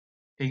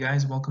Hey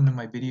guys, welcome to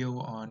my video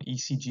on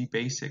ECG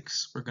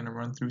basics. We're going to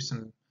run through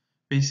some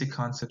basic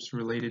concepts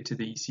related to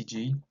the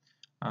ECG.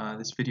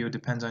 This video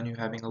depends on you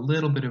having a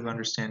little bit of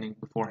understanding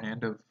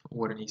beforehand of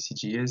what an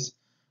ECG is,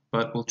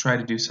 but we'll try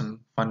to do some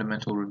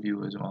fundamental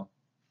review as well.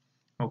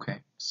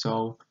 Okay,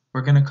 so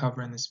we're going to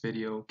cover in this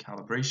video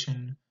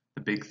calibration,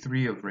 the big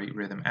three of rate,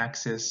 rhythm,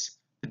 axis,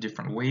 the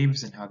different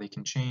waves and how they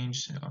can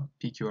change,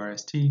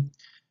 PQRST,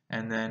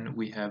 and then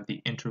we have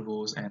the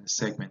intervals and the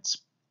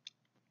segments.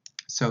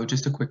 So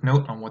just a quick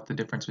note on what the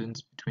difference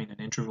is between an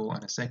interval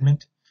and a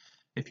segment.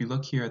 If you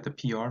look here at the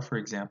PR, for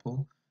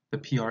example, the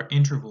PR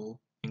interval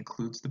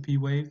includes the P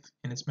wave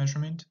in its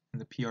measurement,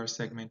 and the PR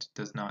segment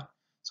does not.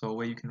 So a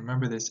way you can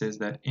remember this is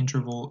that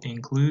interval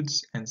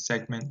includes and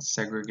segment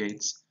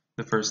segregates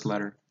the first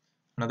letter.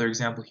 Another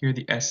example here,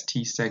 the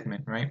ST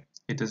segment, right?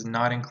 It does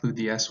not include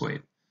the S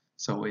wave,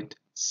 so it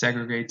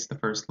segregates the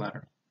first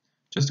letter.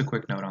 Just a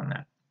quick note on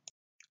that.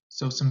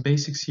 So some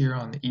basics here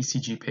on the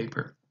ECG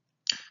paper.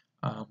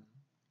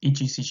 Each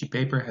ECG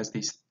paper has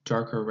these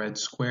darker red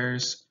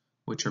squares,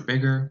 which are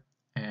bigger,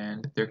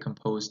 and they're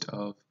composed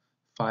of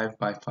 5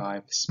 by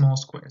 5 small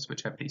squares,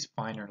 which have these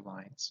finer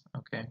lines.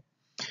 Okay,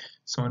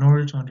 so in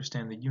order to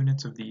understand the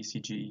units of the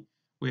ECG,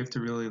 we have to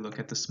really look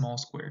at the small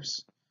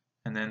squares,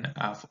 and then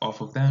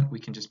off of that, we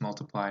can just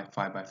multiply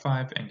 5 by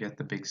 5 and get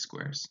the big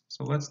squares.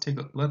 So let's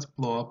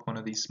blow up one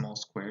of these small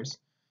squares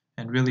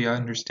and really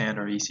understand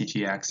our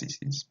ECG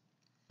axes.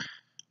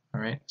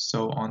 All right,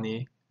 so on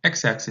the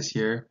x-axis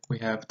here, we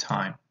have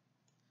time.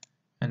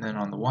 And then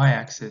on the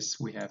y-axis,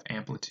 we have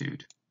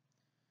amplitude.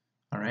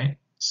 All right,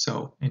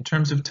 so in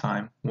terms of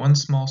time, one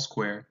small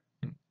square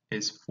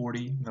is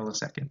 40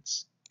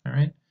 milliseconds. All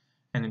right,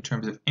 and in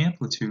terms of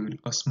amplitude,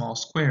 a small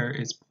square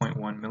is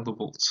 0.1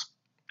 millivolts.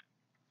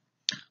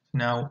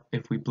 Now,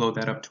 if we blow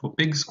that up to a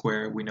big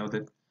square, we know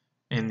that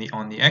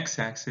on the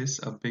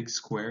x-axis, a big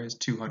square is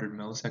 200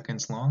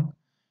 milliseconds long,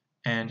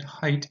 and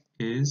height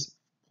is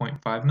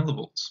 0.5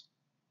 millivolts.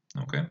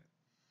 Okay.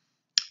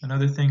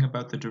 Another thing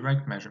about the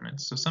direct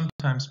measurements. So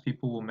sometimes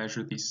people will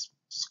measure these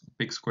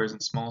big squares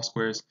and small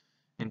squares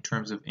in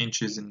terms of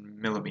inches and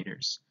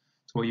millimeters.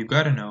 So what you've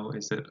got to know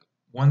is that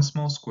one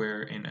small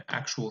square in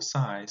actual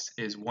size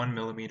is 1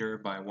 millimeter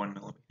by 1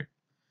 millimeter.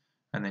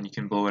 And then you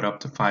can blow it up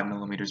to 5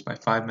 millimeters by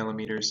 5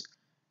 millimeters.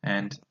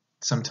 And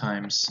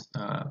sometimes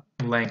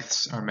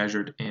lengths are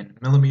measured in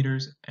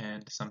millimeters,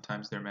 and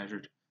sometimes they're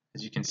measured,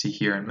 as you can see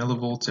here, in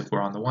millivolts if we're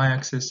on the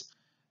y-axis,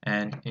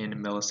 and in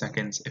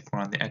milliseconds if we're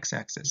on the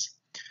x-axis.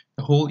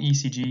 The whole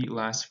ECG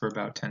lasts for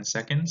about 10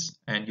 seconds,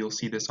 and you'll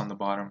see this on the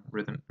bottom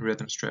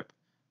rhythm strip.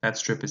 That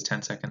strip is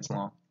 10 seconds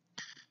long.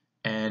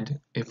 And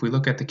if we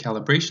look at the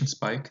calibration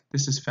spike,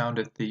 this is found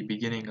at the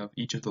beginning of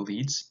each of the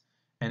leads,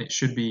 and it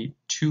should be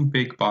 2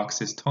 big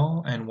boxes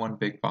tall and 1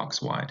 big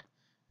box wide.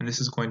 And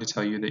this is going to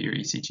tell you that your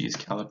ECG is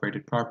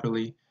calibrated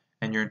properly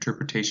and your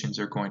interpretations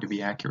are going to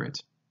be accurate.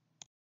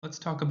 Let's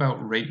talk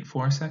about rate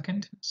for a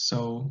second.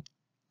 So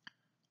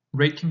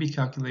rate can be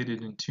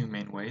calculated in 2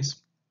 main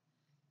ways.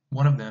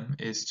 One of them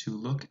is to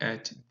look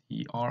at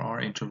the RR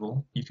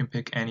interval. You can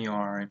pick any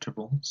RR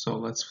interval. So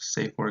let's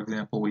say, for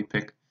example, we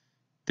pick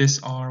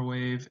this R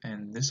wave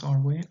and this R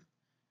wave,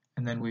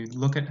 and then we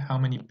look at how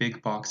many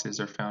big boxes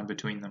are found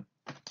between them.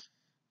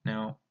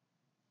 Now,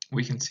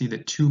 we can see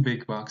that 2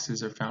 big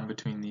boxes are found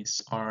between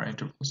these RR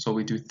intervals. So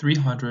we do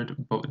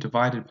 300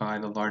 divided by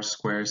the large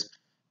squares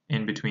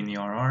in between the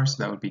RRs,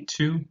 so that would be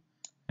 2,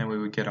 and we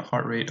would get a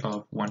heart rate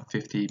of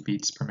 150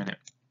 beats per minute.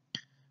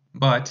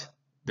 But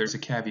there's a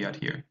caveat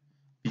here.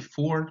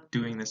 Before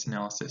doing this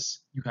analysis,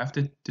 you have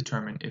to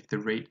determine if the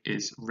rate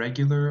is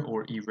regular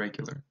or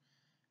irregular.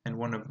 And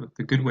one of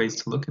the good ways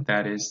to look at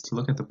that is to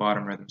look at the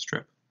bottom rhythm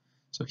strip.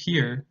 So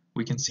here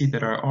we can see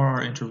that our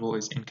RR interval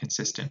is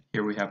inconsistent.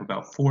 Here we have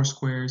about 4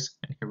 squares,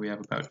 and here we have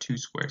about 2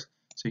 squares.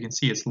 So you can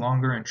see it's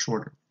longer and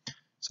shorter.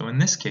 So in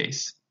this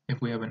case,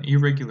 if we have an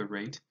irregular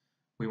rate,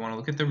 we want to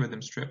look at the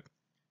rhythm strip,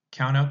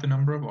 count out the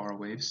number of R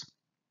waves,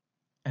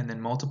 and then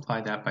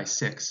multiply that by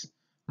 6.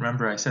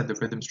 Remember, I said the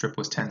rhythm strip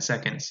was 10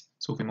 seconds,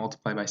 so if we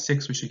multiply by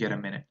 6, we should get a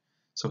minute.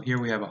 So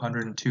here we have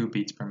 102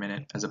 beats per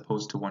minute as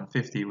opposed to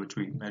 150, which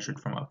we measured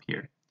from up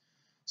here.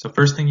 So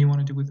first thing you want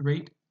to do with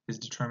rate is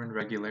determine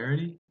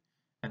regularity,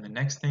 and the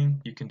next thing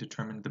you can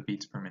determine the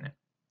beats per minute.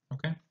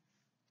 Okay?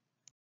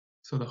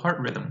 So the heart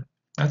rhythm,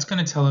 that's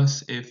going to tell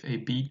us if a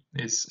beat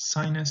is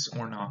sinus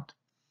or not.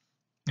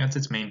 That's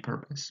its main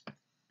purpose.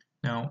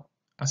 Now,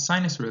 a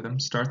sinus rhythm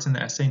starts in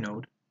the SA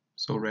node,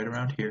 so right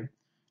around here,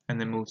 and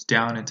then moves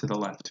down and to the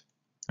left.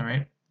 All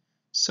right.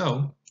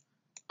 So,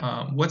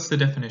 what's the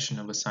definition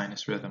of a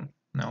sinus rhythm?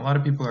 Now, a lot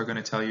of people are going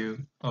to tell you,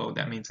 oh,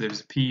 that means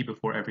there's a P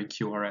before every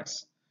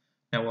QRS.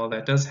 Now, while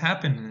that does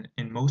happen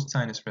in most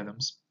sinus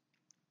rhythms,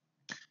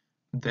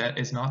 that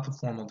is not the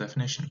formal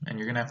definition, and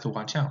you're going to have to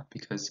watch out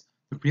because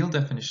the real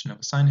definition of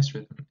a sinus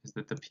rhythm is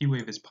that the P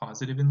wave is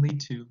positive in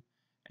lead 2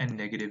 and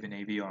negative in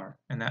AVR,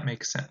 and that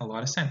makes a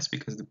lot of sense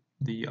because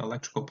the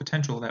electrical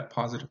potential, that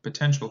positive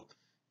potential,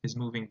 is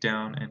moving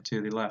down and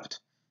to the left.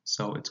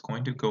 So it's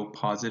going to go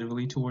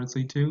positively towards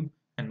lead 2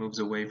 and moves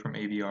away from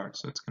AVR,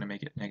 so it's going to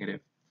make it negative.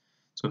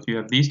 So if you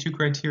have these two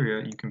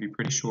criteria, you can be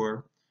pretty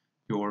sure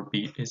your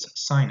beat is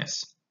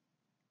sinus.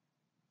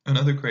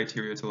 Another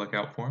criteria to look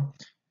out for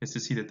is to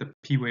see that the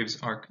P waves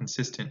are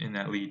consistent in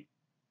that lead,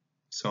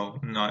 so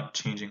not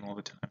changing all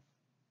the time.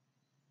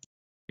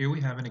 Here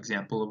we have an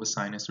example of a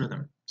sinus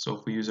rhythm. So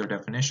if we use our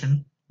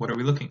definition, what are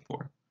we looking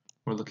for?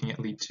 We're looking at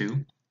lead 2,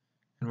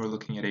 and we're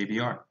looking at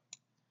AVR.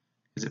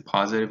 Is it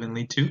positive in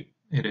lead 2?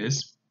 It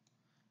is.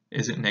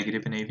 Is it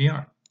negative in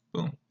AVR?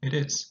 Boom, it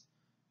is.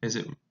 Is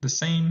it the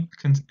same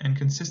and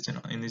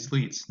consistent in these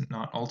leads,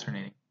 not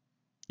alternating?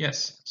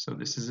 Yes, so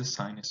this is a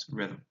sinus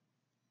rhythm.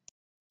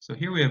 So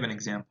here we have an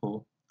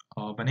example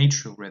of an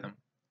atrial rhythm.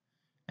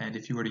 And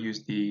if you were to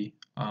use the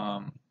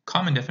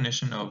common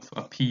definition of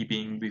a P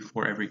being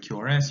before every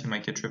QRS, you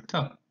might get tripped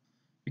up.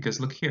 Because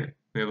look here,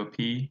 we have a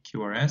P,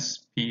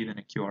 QRS, P, then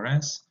a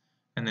QRS.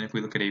 And then if we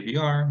look at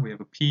AVR, we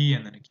have a P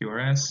and then a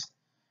QRS.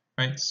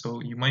 Right?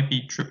 So you might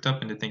be tripped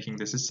up into thinking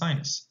this is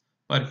sinus.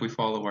 But if we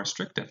follow our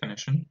strict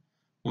definition,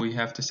 we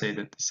have to say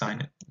that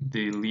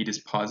the lead is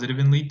positive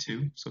in lead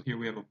 2. So here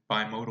we have a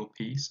bimodal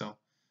P, so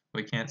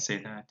we can't say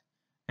that.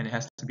 And it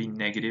has to be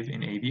negative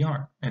in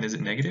AVR. And is it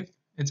negative?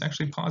 It's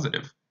actually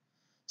positive.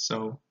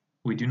 So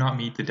we do not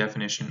meet the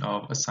definition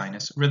of a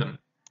sinus rhythm.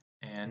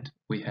 And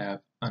we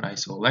have an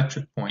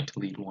isoelectric point to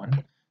lead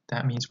 1.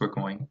 That means we're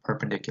going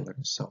perpendicular,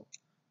 so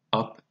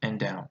up and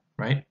down,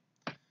 right?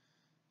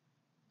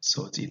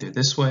 So it's either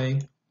this way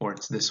or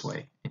it's this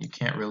way, and you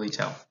can't really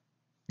tell.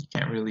 You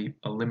can't really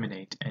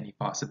eliminate any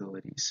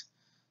possibilities.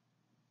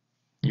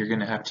 You're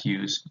going to have to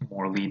use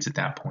more leads at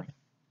that point.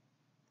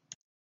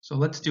 So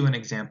let's do an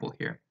example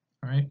here,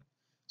 all right?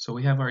 So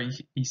we have our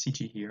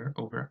ECG here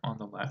over on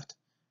the left,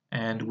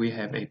 and we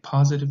have a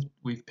positive,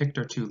 we've picked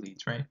our two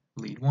leads, right?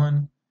 Lead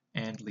 1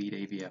 and lead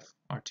AVF,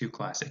 our two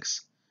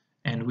classics.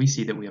 And we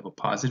see that we have a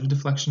positive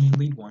deflection in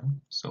lead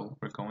 1, so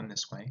we're going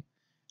this way.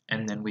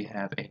 And then we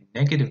have a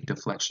negative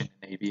deflection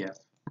in AVF.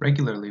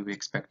 Regularly, we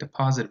expect a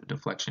positive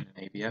deflection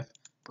in AVF,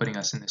 putting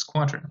us in this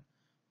quadrant.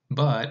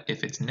 But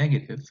if it's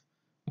negative,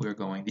 we're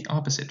going the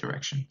opposite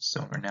direction.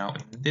 So we're now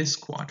in this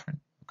quadrant,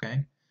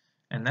 okay?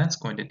 And that's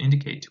going to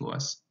indicate to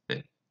us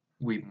that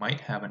we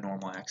might have a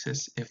normal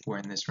axis if we're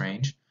in this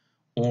range,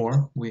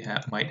 or we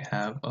might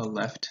have a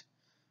left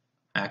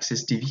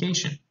axis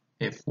deviation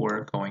if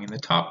we're going in the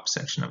top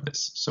section of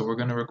this. So we're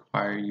going to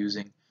require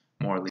using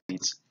more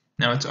leads.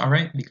 Now it's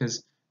alright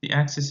because the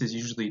axis is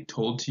usually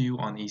told to you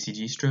on the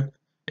ECG strip.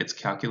 It's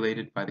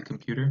calculated by the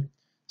computer,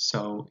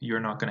 so you're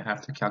not going to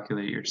have to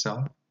calculate it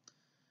yourself.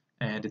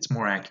 And it's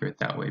more accurate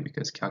that way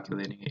because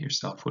calculating it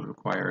yourself would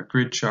require a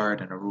grid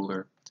chart and a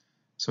ruler.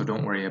 So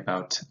don't worry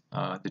about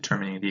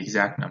determining the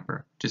exact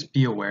number. Just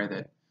be aware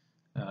that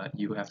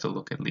you have to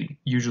look at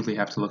usually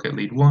have to look at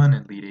lead 1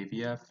 and lead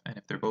AVF, and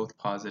if they're both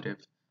positive,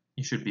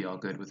 you should be all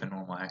good with a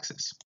normal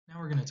axis. Now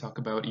we're going to talk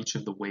about each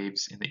of the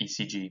waves in the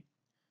ECG.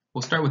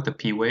 We'll start with the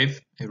P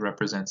wave. It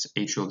represents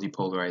atrial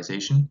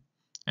depolarization,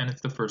 and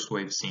it's the first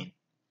wave seen.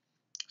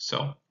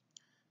 So,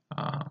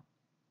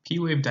 P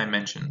wave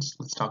dimensions,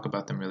 let's talk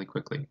about them really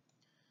quickly.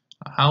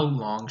 How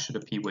long should a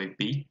P wave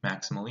be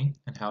maximally,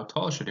 and how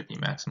tall should it be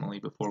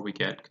maximally before we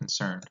get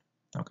concerned?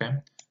 Okay,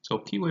 so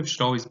P wave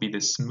should always be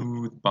this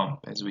smooth bump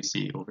as we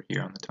see over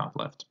here on the top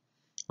left,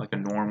 like a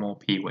normal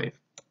P wave.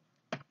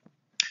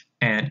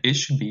 And it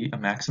should be a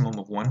maximum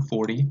of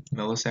 140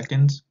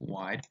 milliseconds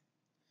wide,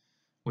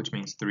 which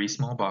means 3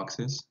 small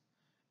boxes,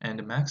 and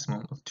a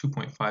maximum of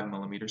 2.5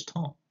 millimeters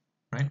tall,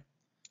 right?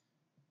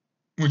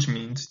 Which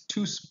means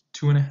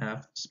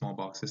 2.5 small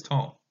boxes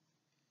tall.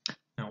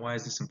 Now, why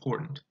is this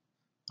important?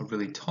 A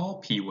really tall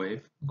P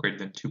wave, greater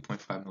than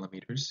 2.5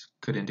 millimeters,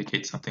 could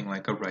indicate something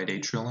like a right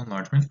atrial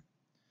enlargement.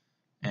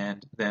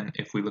 And then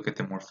if we look at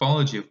the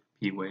morphology of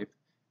P wave,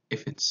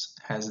 if it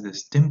has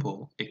this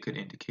dimple, it could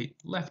indicate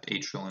left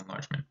atrial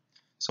enlargement.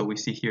 So we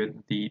see here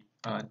the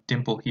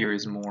dimple here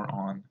is more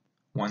on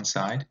one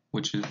side,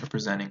 which is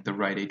representing the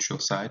right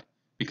atrial side,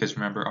 because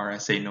remember our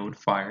SA node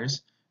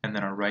fires and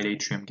then our right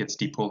atrium gets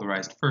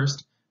depolarized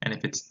first, and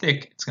if it's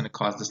thick, it's going to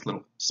cause this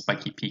little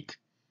spiky peak.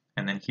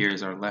 And then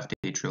here's our left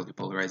atrial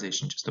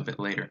depolarization just a bit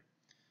later.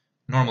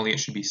 Normally it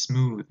should be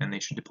smooth and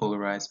they should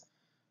depolarize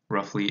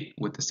roughly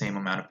with the same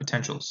amount of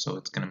potential, so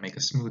it's going to make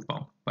a smooth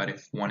bump. But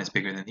if one is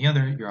bigger than the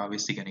other, you're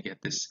obviously going to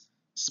get this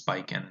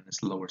spike and then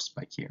this lower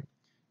spike here.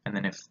 And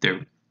then if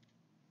their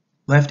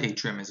left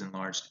atrium is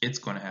enlarged, it's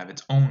going to have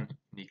its own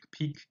unique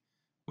peak,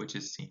 which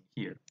is seen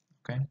here.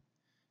 Okay.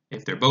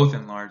 If they're both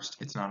enlarged,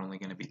 it's not only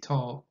going to be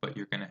tall, but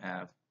you're going to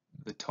have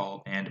the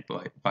tall and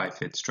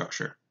bifid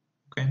structure.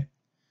 Okay.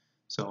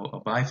 So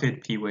a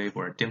bifid P wave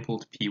or a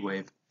dimpled P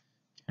wave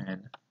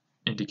can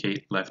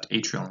indicate left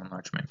atrial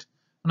enlargement.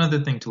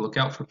 Another thing to look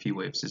out for P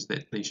waves is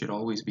that they should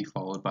always be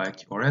followed by a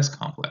QRS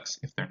complex.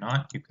 If they're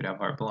not, you could have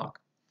heart block.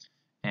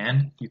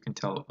 And you can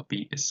tell a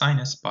beat is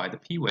sinus by the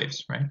P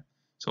waves, right?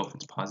 So if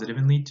it's positive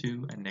in lead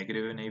 2 and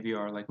negative in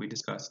AVR like we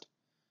discussed,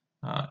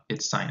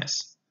 it's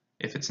sinus.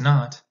 If it's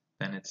not,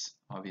 then it's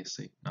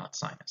obviously not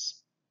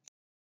sinus.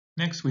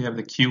 Next we have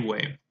the Q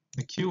wave.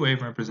 The Q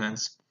wave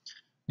represents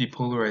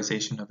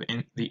depolarization of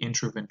the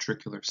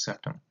intraventricular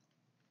septum.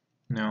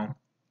 Now,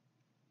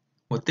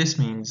 what this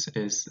means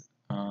is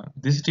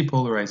this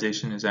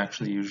depolarization is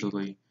actually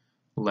usually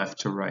left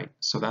to right,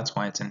 so that's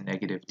why it's a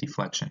negative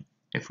deflection.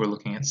 If we're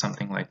looking at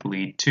something like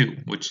lead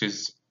 2, which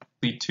is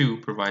lead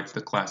 2 provides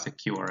the classic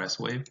QRS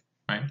wave,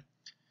 right?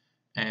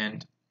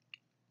 And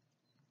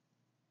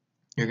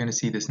you're going to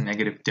see this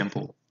negative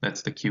dimple,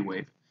 that's the Q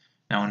wave.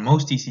 Now in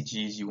most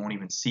ECGs you won't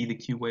even see the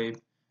Q wave,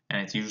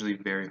 and it's usually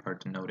very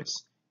hard to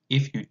notice.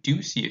 If you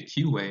do see a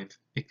Q wave,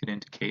 it could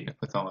indicate a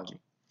pathology.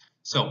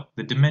 So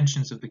the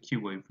dimensions of the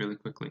Q wave really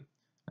quickly.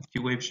 A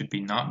Q wave should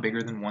be not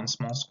bigger than one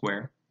small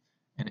square,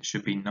 and it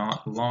should be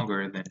not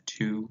longer than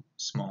two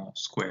small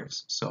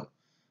squares. So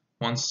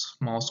one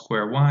small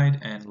square wide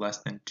and less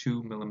than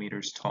 2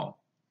 millimeters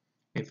tall.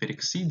 If it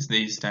exceeds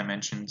these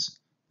dimensions,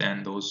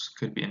 then those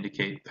could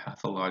indicate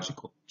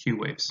pathological Q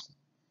waves.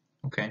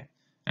 Okay,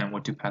 and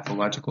what do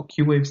pathological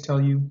Q waves tell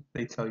you?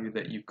 They tell you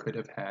that you could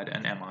have had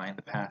an MI in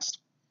the past.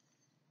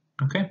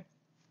 Okay,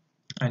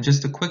 and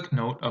just a quick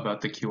note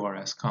about the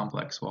QRS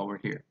complex while we're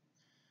here.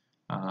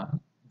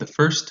 The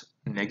first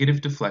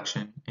negative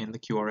deflection in the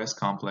QRS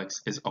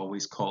complex is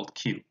always called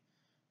Q.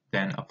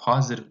 Then a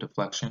positive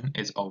deflection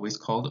is always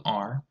called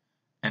R,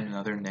 and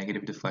another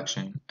negative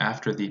deflection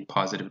after the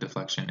positive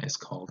deflection is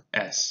called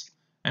S.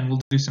 And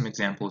we'll do some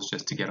examples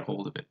just to get a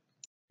hold of it.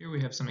 Here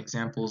we have some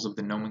examples of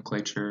the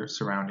nomenclature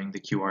surrounding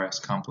the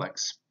QRS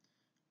complex.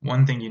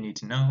 One thing you need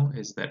to know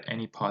is that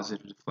any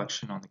positive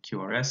deflection on the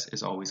QRS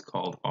is always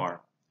called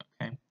R,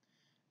 okay?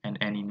 And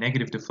any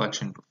negative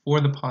deflection before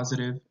the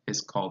positive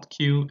is called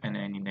Q, and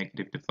any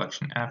negative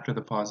deflection after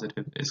the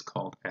positive is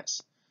called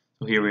S.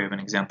 So here we have an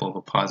example of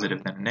a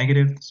positive then a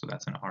negative, so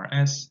that's an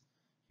RS.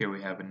 Here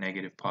we have a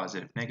negative,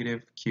 positive,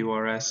 negative,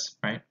 QRS,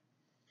 right?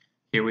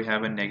 Here we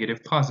have a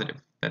negative, positive,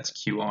 that's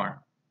QR.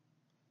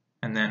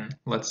 And then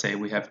let's say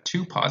we have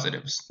two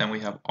positives, then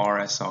we have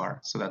RSR,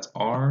 so that's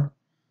R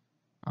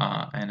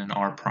and an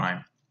R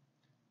prime.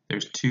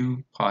 There's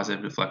two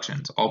positive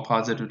deflections. All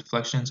positive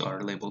deflections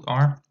are labeled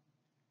R.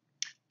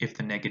 If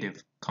the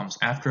negative comes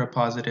after a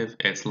positive,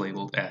 it's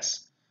labeled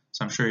S.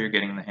 So I'm sure you're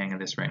getting the hang of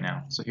this right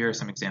now. So here are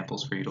some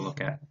examples for you to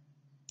look at.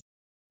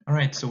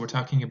 Alright, so we're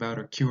talking about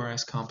our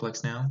QRS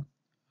complex now.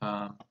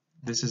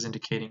 This is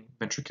indicating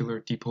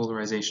ventricular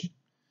depolarization,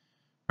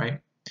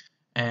 right?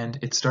 And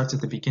it starts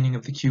at the beginning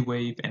of the Q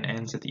wave and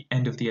ends at the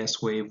end of the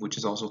S wave, which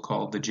is also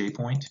called the J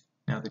point.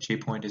 Now the J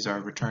point is our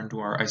return to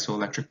our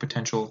isoelectric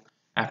potential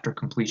after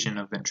completion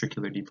of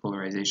ventricular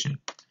depolarization.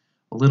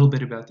 A little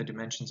bit about the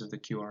dimensions of the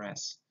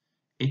QRS.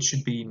 It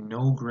should be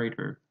no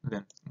greater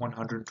than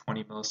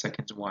 120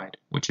 milliseconds wide,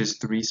 which is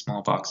 3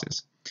 small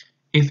boxes.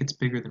 If it's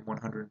bigger than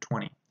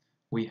 120,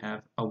 we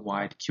have a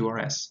wide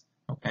QRS,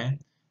 okay?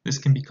 This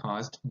can be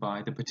caused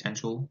by the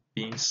potential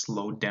being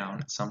slowed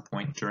down at some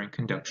point during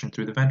conduction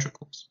through the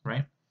ventricles,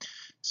 right?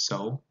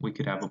 So we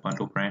could have a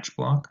bundle branch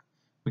block.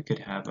 We could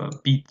have a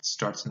beat that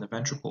starts in the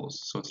ventricles,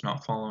 so it's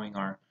not following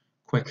our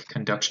quick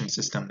conduction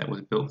system that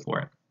was built for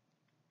it.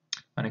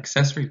 An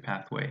accessory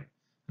pathway.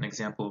 An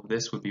example of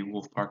this would be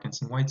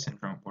Wolff-Parkinson-White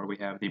syndrome, where we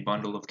have the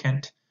bundle of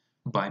Kent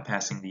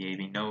bypassing the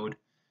AV node,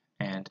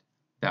 and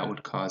that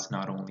would cause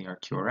not only our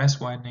QRS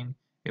widening,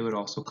 it would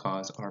also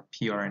cause our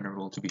PR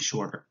interval to be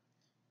shorter,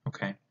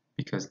 okay?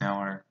 Because now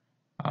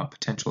our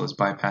potential is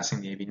bypassing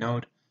the AV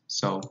node,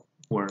 so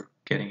we're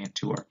getting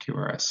into our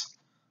QRS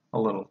a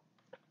little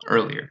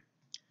earlier.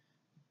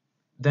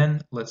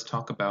 Then let's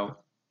talk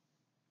about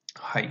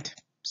height.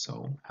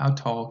 So how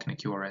tall can a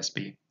QRS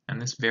be?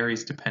 And this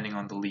varies depending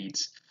on the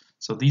leads.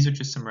 So these are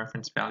just some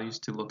reference values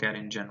to look at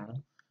in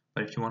general,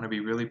 but if you want to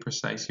be really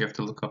precise, you have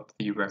to look up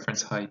the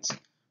reference heights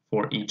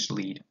for each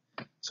lead.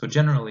 So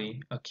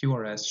generally, a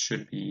QRS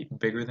should be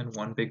bigger than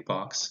one big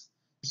box,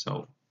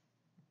 so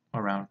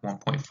around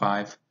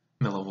 1.5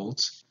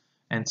 millivolts,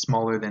 and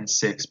smaller than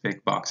 6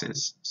 big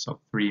boxes, so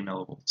 3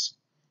 millivolts.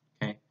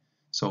 Okay,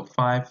 so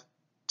 5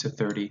 to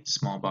 30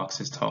 small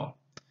boxes tall.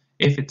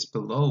 If it's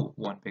below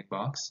one big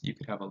box, you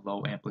could have a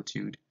low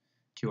amplitude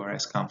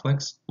QRS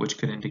complex, which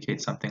could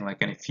indicate something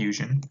like an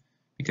effusion,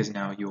 because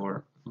now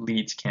your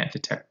leads can't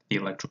detect the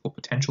electrical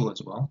potential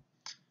as well,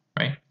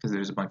 right? Because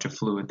there's a bunch of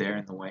fluid there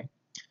in the way.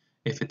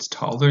 If it's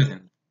taller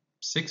than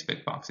 6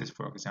 big boxes,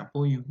 for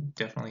example, you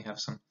definitely have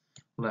some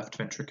left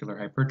ventricular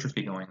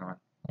hypertrophy going on,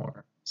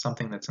 or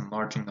something that's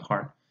enlarging the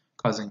heart,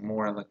 causing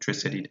more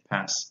electricity to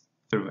pass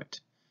through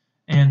it.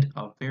 And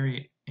a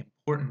very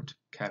important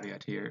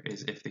caveat here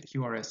is if the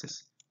QRS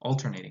is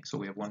alternating, so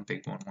we have one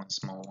big one, one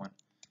small one,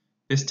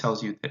 this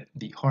tells you that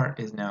the heart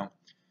is now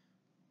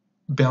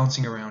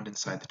bouncing around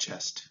inside the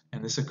chest,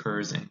 and this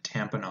occurs in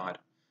tamponade,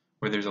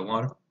 where there's a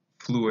lot of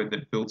fluid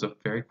that builds up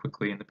very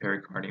quickly in the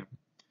pericardium,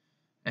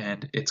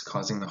 and it's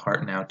causing the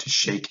heart now to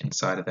shake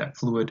inside of that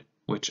fluid,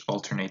 which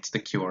alternates the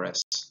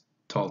QRS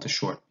tall to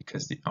short,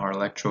 because our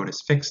electrode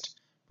is fixed,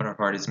 but our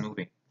heart is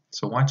moving.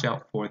 So watch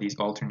out for these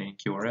alternating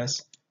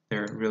QRS.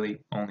 They're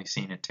really only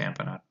seen in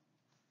tamponade.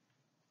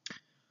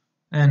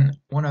 And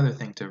one other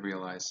thing to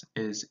realize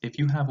is if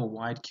you have a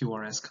wide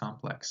QRS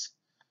complex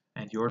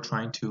and you're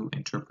trying to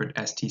interpret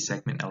ST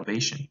segment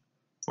elevation,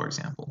 for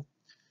example,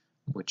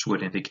 which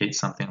would indicate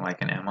something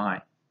like an MI.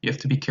 You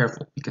have to be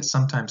careful because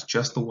sometimes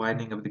just the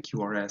widening of the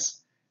QRS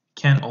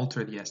can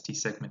alter the ST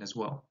segment as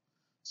well.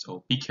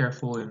 So be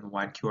careful in the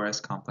wide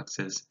QRS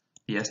complexes.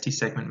 The ST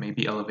segment may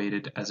be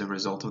elevated as a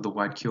result of the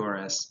wide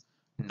QRS,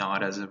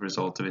 not as a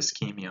result of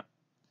ischemia.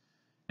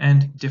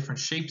 And different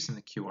shapes in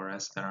the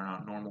QRS that are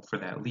not normal for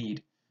that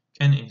lead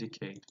can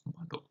indicate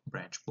bundle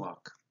branch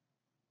block.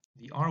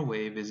 The R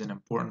wave is an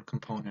important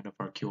component of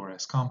our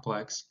QRS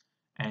complex,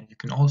 and you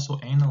can also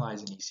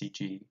analyze an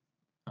ECG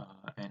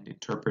and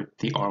interpret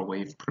the R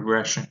wave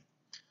progression.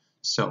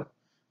 So,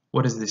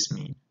 what does this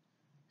mean?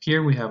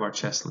 Here we have our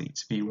chest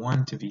leads,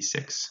 V1 to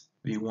V6.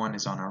 V1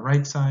 is on our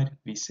right side,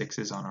 V6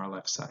 is on our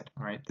left side.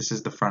 All right, this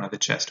is the front of the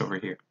chest over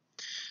here.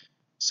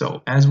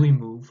 So as we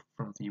move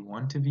from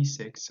V1 to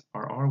V6,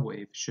 our R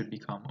wave should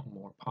become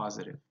more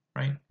positive,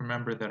 right?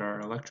 Remember that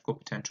our electrical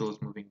potential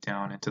is moving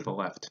down and to the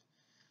left.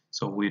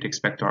 So we'd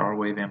expect our R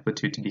wave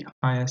amplitude to be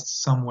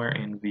highest somewhere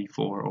in V4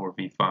 or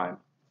V5,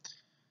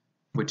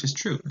 which is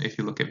true. If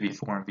you look at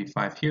V4 and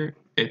V5 here,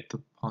 the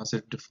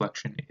positive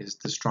deflection is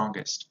the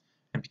strongest.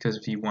 And because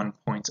V1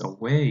 points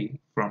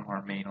away from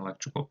our main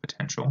electrical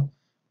potential,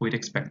 we'd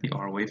expect the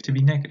R wave to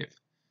be negative.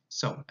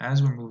 So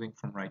as we're moving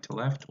from right to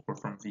left or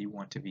from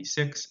V1 to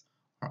V6,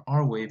 our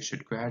R wave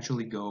should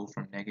gradually go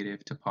from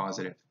negative to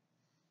positive.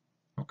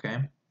 Okay?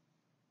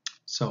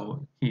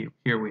 So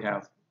here we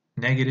have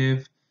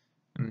negative,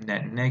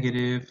 net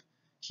negative.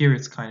 Here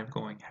it's kind of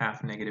going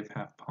half negative,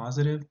 half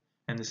positive,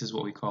 and this is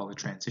what we call the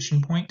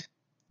transition point.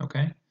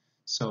 Okay?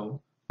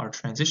 So our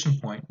transition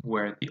point,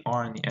 where the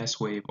R and the S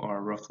wave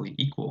are roughly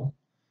equal,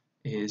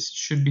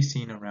 should be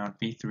seen around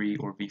V3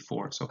 or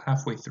V4, so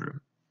halfway through.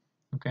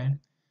 Okay?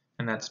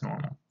 And that's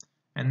normal.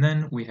 And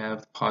then we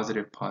have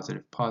positive,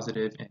 positive,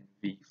 positive in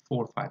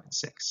V4, 5, and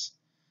 6.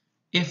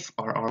 If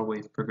our R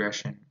wave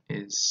progression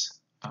is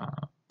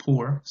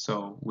poor,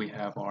 so we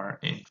have our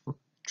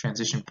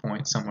transition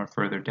point somewhere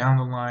further down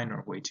the line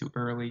or way too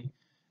early,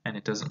 and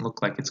it doesn't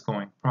look like it's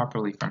going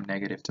properly from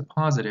negative to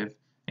positive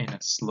in a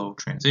slow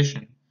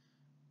transition,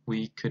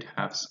 we could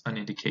have an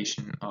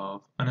indication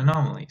of an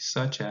anomaly,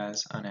 such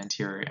as an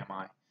anterior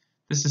MI.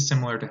 This is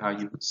similar to how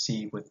you would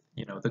see with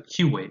the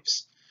Q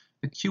waves.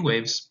 The Q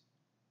waves,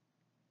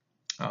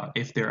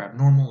 if they're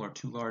abnormal or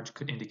too large,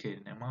 could indicate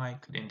an MI,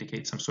 could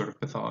indicate some sort of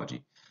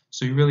pathology.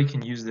 So you really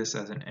can use this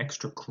as an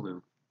extra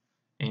clue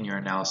in your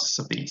analysis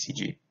of the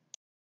ECG.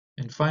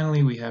 And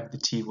finally, we have the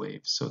T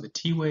wave. So the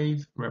T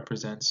wave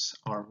represents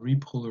our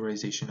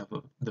repolarization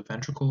of the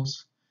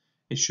ventricles.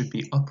 It should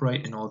be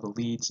upright in all the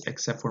leads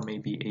except for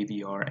maybe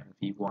AVR and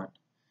V1.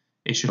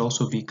 It should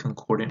also be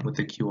concordant with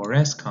the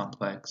QRS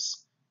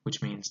complex,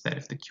 which means that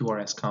if the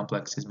QRS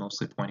complex is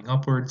mostly pointing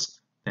upwards,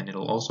 then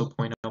it'll also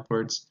point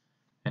upwards,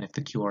 and if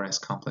the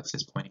QRS complex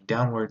is pointing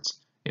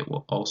downwards, it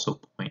will also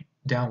point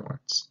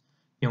downwards.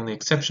 The only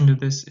exception to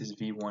this is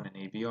V1 and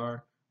AVR,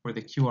 where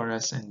the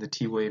QRS and the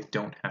T wave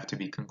don't have to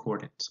be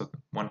concordant, so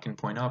one can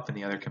point up and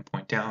the other can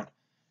point down,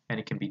 and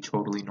it can be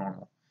totally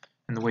normal.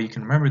 And the way you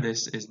can remember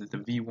this is that the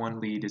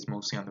V1 lead is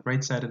mostly on the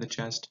right side of the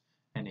chest,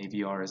 and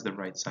AVR is the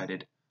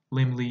right-sided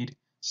limb lead.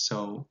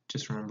 So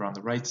just remember, on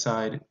the right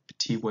side, the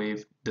T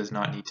wave does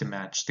not need to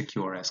match the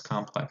QRS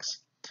complex.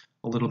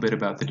 A little bit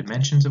about the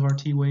dimensions of our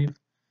T wave.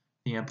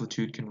 The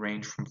amplitude can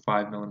range from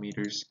 5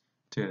 millimeters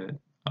to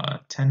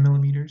 10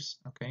 millimeters.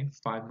 Okay,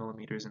 5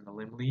 millimeters in the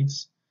limb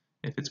leads.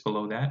 If it's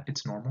below that,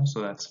 it's normal,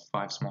 so that's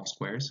 5 small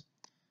squares.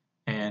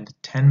 And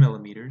 10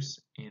 millimeters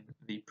in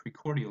the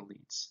precordial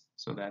leads,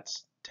 so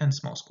that's 10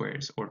 small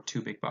squares, or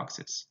 2 big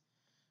boxes.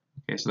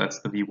 Okay, so that's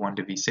the V1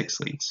 to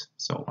V6 leads.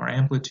 So our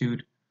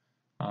amplitude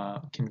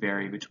can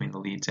vary between the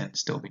leads and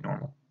still be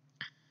normal.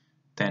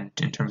 Then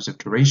in terms of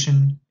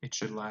duration, it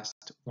should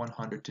last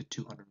 100 to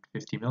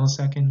 250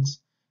 milliseconds.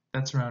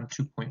 That's around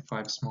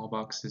 2.5 small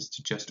boxes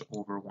to just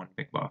over 1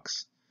 big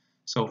box.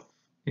 So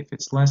if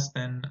it's less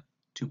than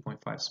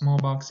 2.5 small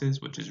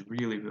boxes, which is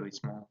really, really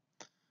small,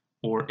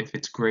 or if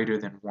it's greater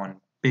than 1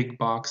 big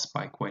box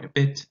by quite a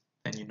bit,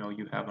 then you know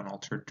you have an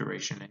altered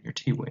duration in your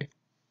T wave.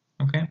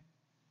 Okay?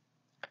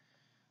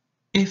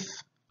 If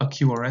a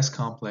QRS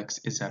complex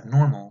is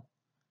abnormal,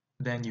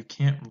 then you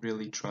can't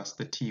really trust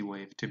the T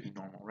wave to be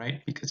normal,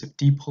 right? Because if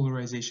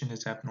depolarization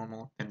is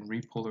abnormal, then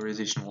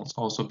repolarization will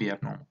also be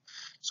abnormal.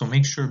 So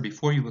make sure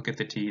before you look at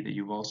the T that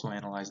you've also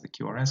analyzed the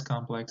QRS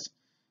complex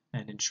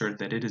and ensured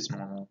that it is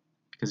normal,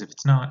 because if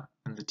it's not,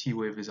 then the T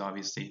wave is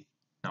obviously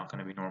not going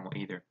to be normal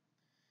either.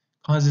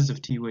 Causes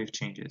of T wave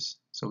changes.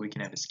 So we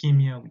can have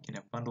ischemia, we can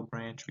have bundle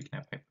branch, we can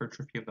have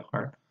hypertrophy of the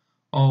heart.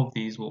 All of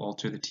these will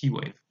alter the T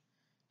wave.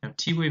 Now,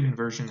 T wave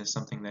inversion is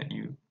something that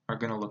you are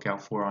going to look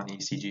out for on the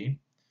ECG.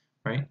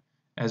 Right?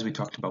 As we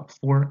talked about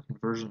before,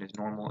 inversion is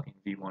normal in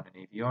V1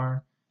 and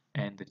AVR,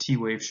 and the T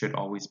wave should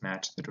always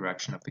match the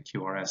direction of the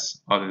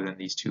QRS other than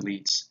these two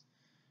leads.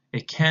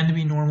 It can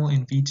be normal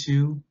in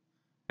V2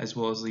 as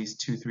well as leads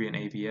 2, 3, and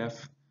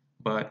AVF,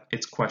 but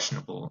it's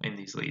questionable in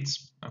these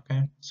leads.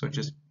 Okay, so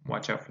just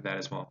watch out for that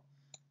as well.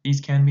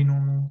 These can be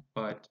normal,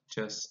 but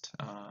just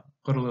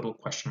put a little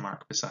question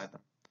mark beside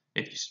them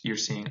if you're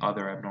seeing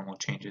other abnormal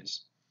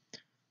changes.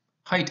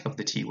 height of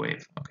the T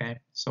wave. Okay,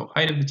 so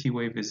height of the T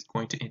wave is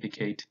going to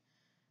indicate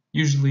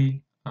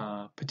usually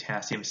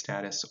potassium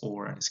status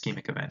or an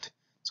ischemic event.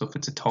 So if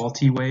it's a tall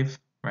T wave,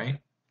 right,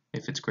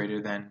 if it's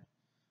greater than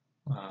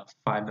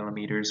 5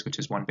 millimeters, which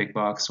is one big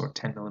box, or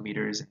 10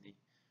 millimeters in the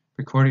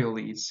precordial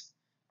leads,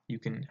 you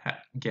can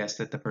guess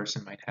that the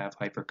person might have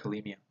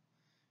hyperkalemia.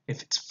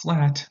 If it's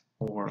flat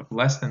or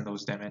less than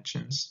those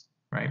dimensions,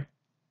 right,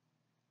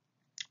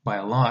 by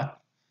a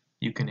lot,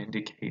 you can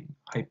indicate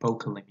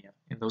hypokalemia.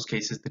 In those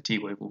cases, the T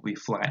wave will be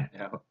flattened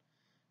out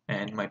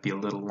and might be a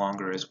little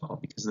longer as well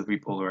because the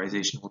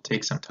repolarization will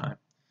take some time.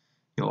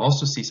 You'll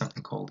also see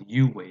something called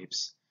U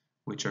waves,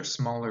 which are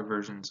smaller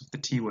versions of the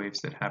T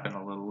waves that happen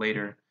a little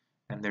later,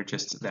 and they're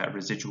just that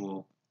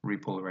residual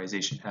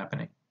repolarization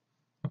happening.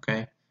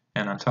 Okay,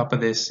 and on top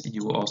of this,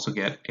 you will also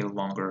get a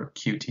longer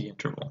QT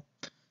interval.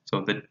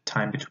 So the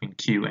time between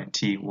Q and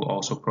T will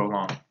also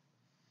prolong.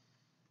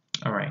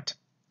 All right,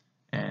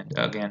 and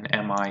again,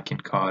 MI can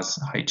cause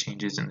height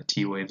changes in the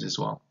T waves as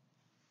well.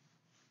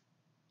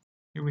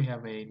 Here we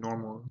have a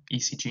normal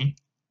ECG,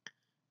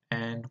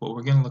 and what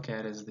we're going to look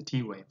at is the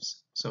T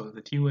waves. So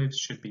the T waves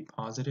should be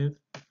positive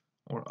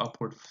or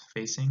upward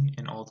facing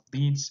in all the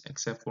leads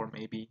except for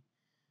maybe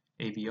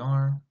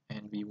AVR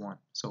and V1.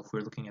 So if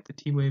we're looking at the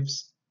T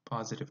waves,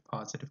 positive,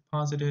 positive,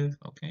 positive,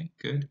 okay,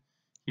 good.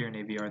 Here in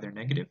AVR they're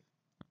negative.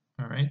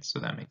 All right, so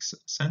that makes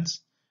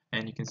sense.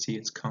 And you can see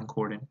it's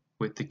concordant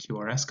with the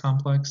QRS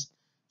complex.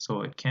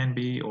 So it can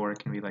be, or it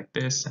can be like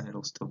this, and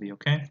it'll still be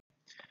okay.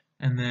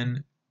 And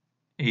then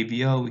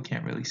AVL, we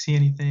can't really see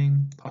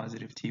anything.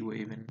 Positive T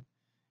wave in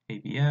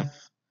AVF,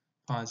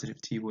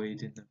 positive T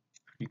wave in the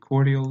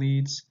precordial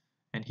leads.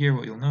 And here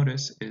what you'll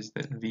notice is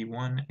that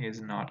V1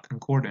 is not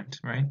concordant,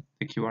 right?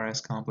 The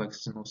QRS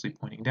complex is mostly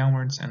pointing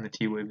downwards and the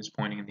T wave is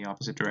pointing in the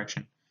opposite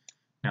direction.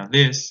 Now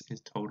this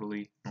is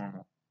totally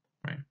normal,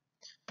 right?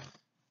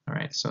 All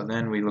right, so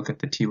then we look at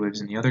the T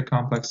waves in the other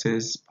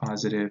complexes,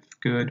 positive,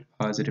 good,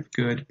 positive,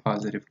 good,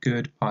 positive,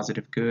 good,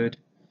 positive, good,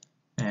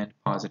 and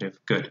positive,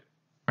 good,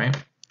 right?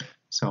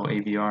 So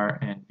AVR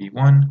and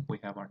V1, we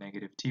have our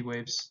negative T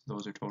waves.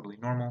 Those are totally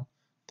normal.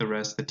 The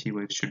rest, the T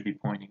waves should be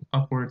pointing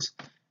upwards,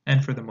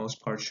 and for the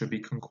most part should be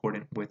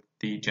concordant with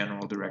the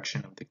general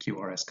direction of the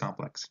QRS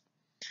complex.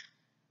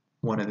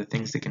 One of the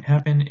things that can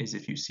happen is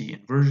if you see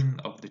inversion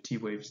of the T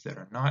waves that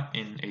are not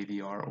in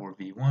AVR or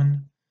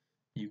V1,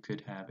 you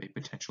could have a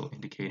potential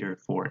indicator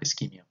for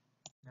ischemia.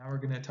 Now we're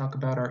going to talk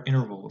about our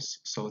intervals.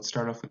 So let's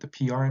start off with the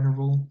PR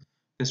interval.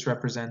 This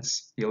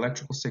represents the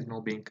electrical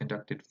signal being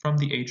conducted from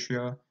the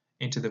atria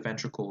into the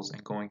ventricles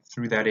and going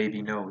through that AV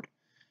node.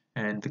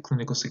 And the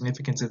clinical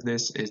significance of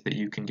this is that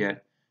you can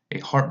get a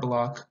heart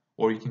block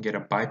or you can get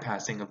a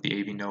bypassing of the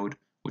AV node,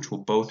 which will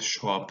both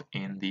show up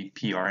in the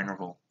PR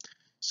interval.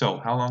 So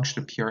how long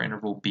should a PR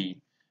interval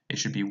be? It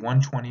should be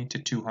 120 to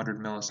 200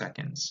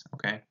 milliseconds,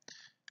 okay?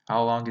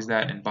 How long is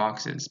that in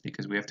boxes?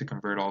 Because we have to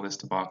convert all this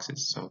to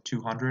boxes. So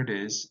 200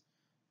 is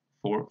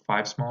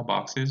 5 small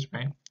boxes,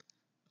 right?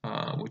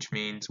 Which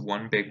means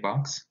one big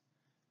box.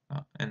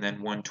 And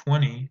then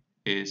 120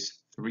 is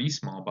 3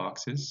 small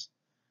boxes.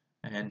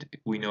 And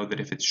we know that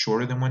if it's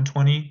shorter than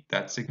 120,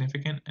 that's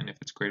significant, and if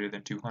it's greater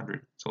than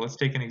 200. So let's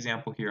take an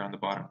example here on the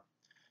bottom.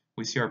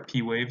 We see our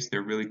P waves,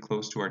 they're really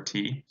close to our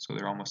T, so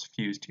they're almost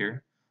fused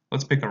here.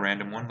 Let's pick a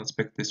random one. Let's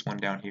pick this one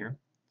down here.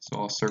 So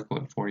I'll circle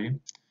it for you.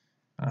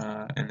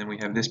 And then we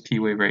have this P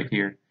wave right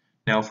here.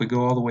 Now if we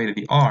go all the way to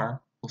the R,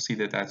 we'll see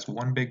that that's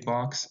one big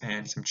box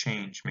and some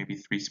change, maybe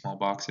 3 small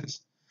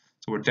boxes.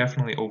 So we're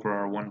definitely over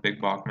our one big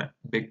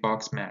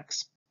box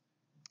max.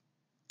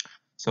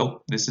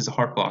 So this is a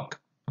heart block,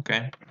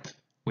 okay?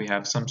 We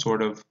have some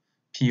sort of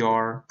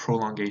PR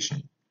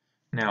prolongation.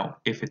 Now,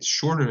 if it's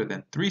shorter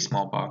than 3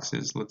 small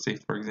boxes, let's say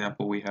for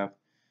example we have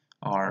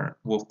our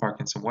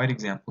Wolff-Parkinson-White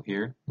example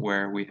here,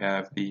 where we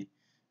have the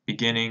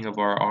beginning of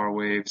our R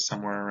wave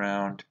somewhere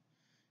around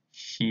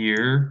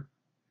here,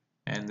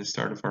 and the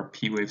start of our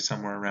P wave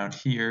somewhere around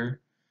here.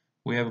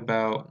 We have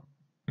about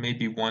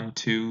maybe 1,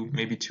 2,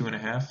 maybe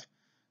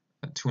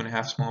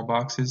 2.5 small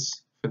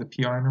boxes for the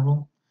PR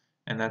interval,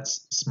 and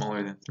that's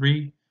smaller than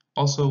 3.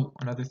 Also,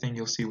 another thing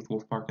you'll see with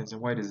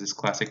Wolff-Parkinson-White is this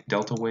classic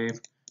delta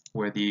wave,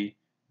 where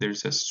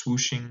there's a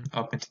swooshing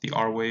up into the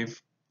R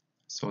wave,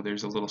 so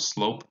there's a little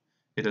slope.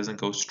 It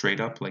doesn't go straight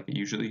up like it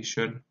usually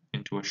should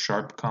into a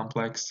sharp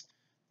complex.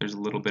 There's a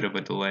little bit of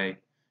a delay,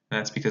 and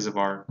that's because of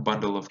our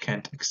bundle of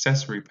Kent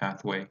accessory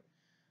pathway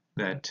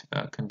that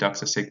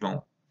conducts a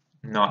signal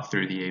not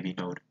through the AV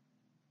node.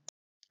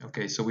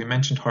 Okay, so we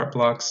mentioned heart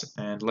blocks,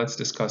 and let's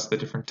discuss the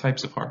different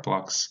types of heart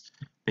blocks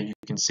that you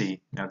can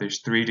see. Now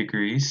there's 3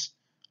 degrees,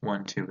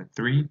 1, 2, and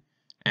 3,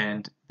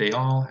 and they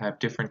all have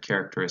different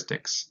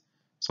characteristics.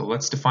 So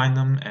let's define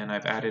them, and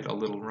I've added a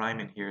little rhyme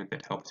in here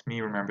that helps me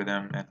remember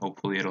them, and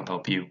hopefully it'll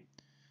help you.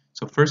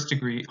 So first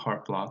degree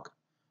heart block,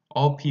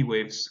 all P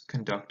waves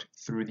conduct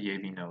through the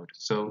AV node.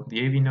 So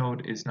the AV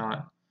node is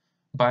not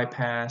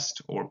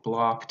bypassed or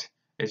blocked,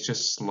 it's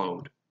just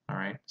slowed, all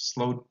right?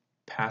 Slowed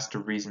past a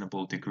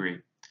reasonable degree.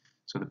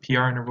 So the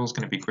PR interval is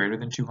going to be greater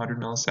than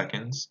 200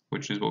 milliseconds,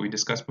 which is what we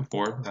discussed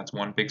before. That's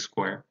one big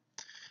square.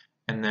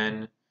 and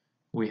then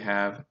we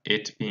have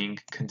it being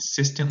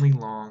consistently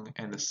long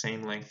and the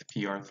same length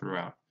PR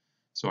throughout.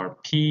 So our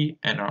P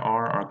and our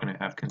R are going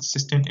to have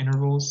consistent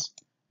intervals,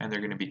 and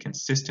they're going to be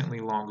consistently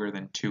longer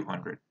than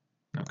 200.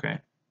 Okay.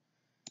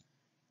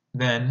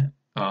 Then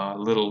a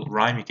little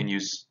rhyme you can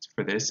use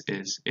for this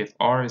is if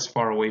R is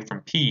far away from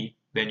P,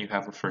 then you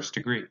have a first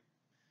degree.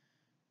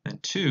 Then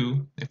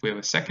 2, if we have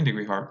a second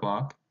degree heart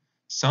block,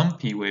 some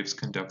P waves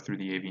conduct through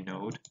the AV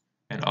node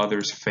and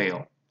others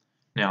fail.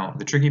 Now,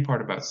 the tricky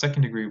part about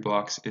second degree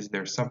blocks is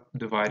they're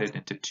subdivided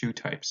into two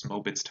types,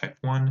 Mobitz type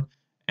 1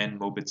 and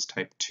Mobitz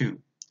type 2.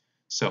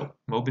 So,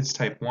 Mobitz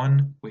type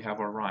 1, we have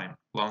our rhyme,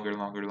 longer,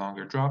 longer,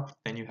 longer drop,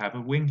 then you have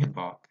a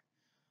Winkenbach.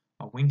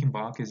 A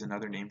Winkenbach is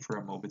another name for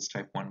a Mobitz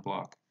type 1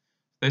 block.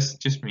 This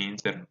just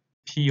means that a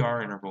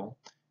PR interval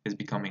is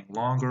becoming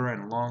longer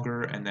and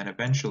longer, and then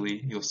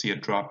eventually you'll see a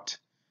dropped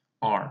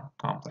R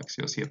complex.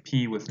 You'll see a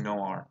P with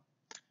no R.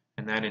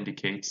 And that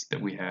indicates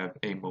that we have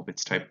a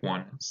Mobitz type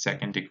 1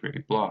 second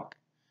degree block.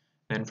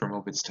 Then for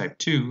Mobitz type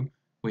 2,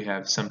 we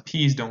have some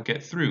P's don't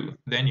get through.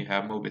 Then you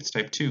have Mobitz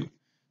type 2.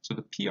 So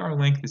the PR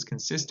length is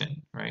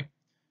consistent, right?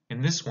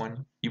 In this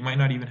one, you might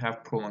not even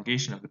have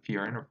prolongation of the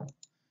PR interval.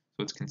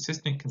 So it's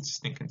consistent,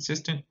 consistent,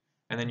 consistent,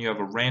 and then you have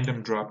a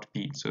random dropped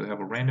beat. So you have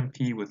a random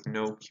P with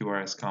no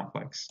QRS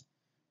complex,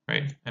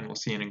 right? And we'll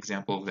see an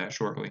example of that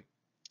shortly.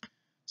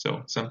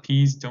 So some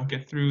P's don't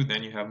get through,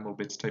 then you have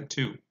Mobitz type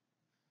 2.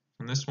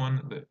 In this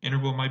one, the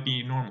interval might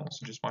be normal,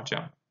 so just watch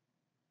out.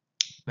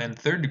 Then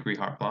third degree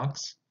heart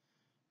blocks,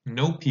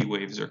 no P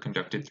waves are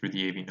conducted through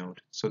the AV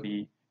node. So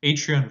the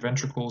atria and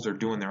ventricles are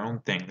doing their own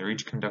thing. They're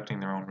each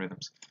conducting their own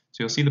rhythms. So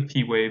you'll see the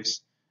P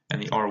waves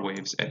and the R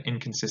waves at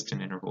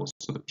inconsistent intervals.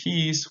 So the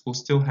P's will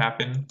still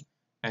happen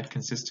at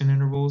consistent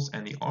intervals,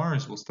 and the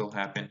R's will still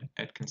happen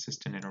at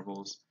consistent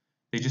intervals.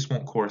 They just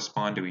won't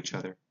correspond to each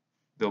other.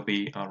 They'll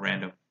be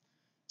random.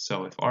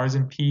 So if R's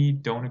and P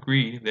don't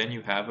agree, then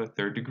you have a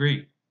third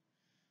degree.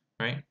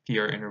 Right?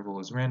 PR interval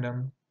is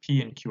random.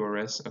 P and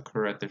QRS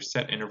occur at their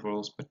set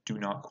intervals but do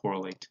not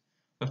correlate.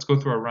 Let's go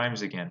through our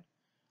rhymes again.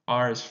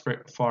 R is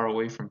far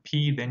away from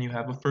P, then you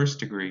have a first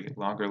degree.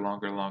 Longer,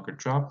 longer, longer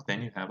drop,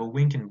 then you have a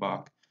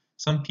Winkenbach.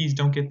 Some P's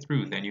don't get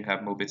through, then you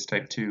have Mobitz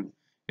type 2.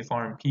 If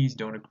R and P's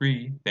don't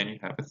agree, then you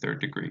have a third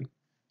degree.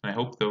 And I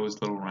hope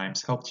those little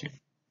rhymes helped you.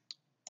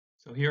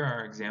 So here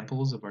are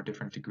examples of our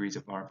different degrees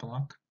of R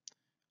block.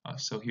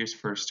 So here's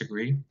first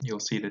degree. You'll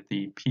see that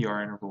the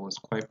PR interval is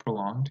quite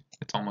prolonged.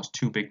 It's almost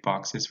two big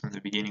boxes from the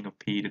beginning of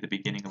P to the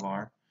beginning of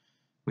R.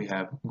 We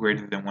have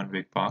greater than one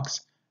big box.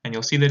 And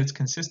you'll see that it's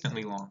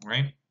consistently long,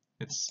 right?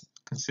 It's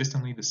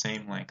consistently the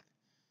same length.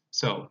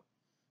 So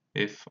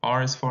if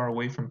R is far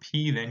away from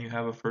P, then you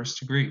have a first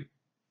degree.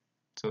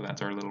 So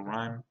that's our little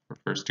rhyme for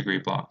first degree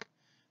block.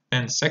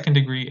 Then second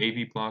degree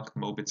AV block,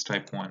 Mobitz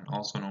type 1,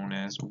 also known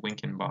as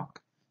Winkenbach.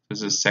 This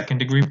is a second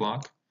degree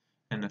block.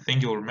 And the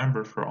thing you'll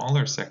remember for all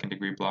our second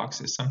degree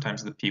blocks is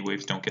sometimes the P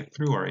waves don't get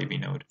through our AV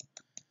node.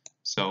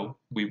 So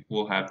we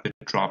will have the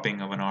dropping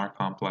of an R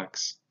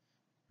complex,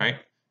 right?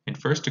 In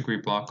first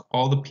degree block,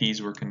 all the P's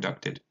were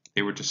conducted.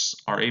 They were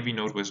just, our AV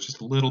node was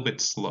just a little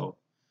bit slow.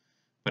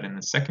 But in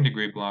the second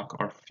degree block,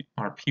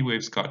 our P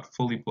waves got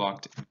fully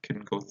blocked and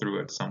couldn't go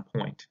through at some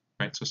point,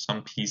 right? So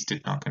some P's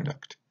did not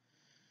conduct.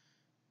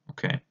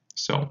 Okay,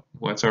 so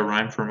what's our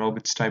rhyme for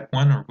Mobitz type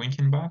 1 or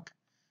Winkenbach?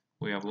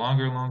 We have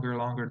longer, longer,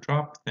 longer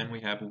drop, then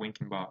we have a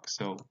Winkenbach.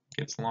 So it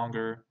gets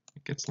longer,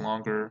 it gets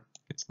longer,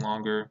 it gets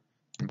longer,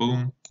 and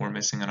boom, we're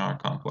missing an R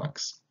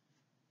complex.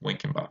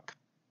 Winkenbach.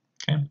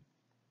 Okay.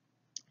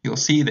 You'll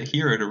see that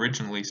here it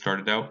originally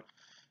started out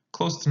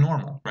close to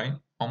normal, right?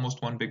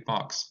 Almost one big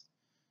box.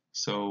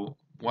 So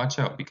watch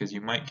out because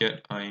you might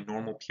get a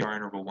normal PR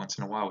interval once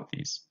in a while with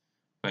these,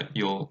 but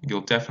you'll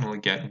definitely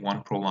get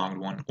one prolonged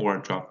one or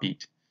a drop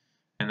beat.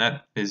 And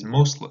that is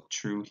most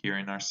true here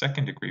in our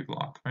second degree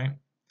block, right?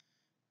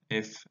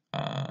 If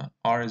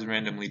R is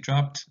randomly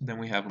dropped, then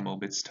we have a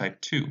Mobitz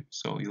type 2.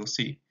 So you'll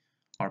see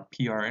our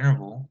PR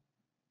interval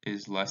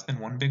is less than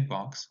one big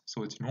box,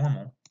 so it's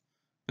normal.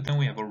 But then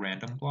we have a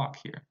random block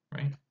here,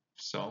 right?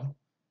 So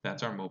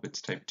that's our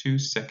Mobitz type 2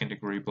 second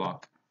degree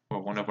block, where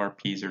one of our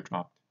P's are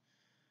dropped.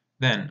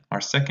 Then our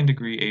second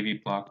degree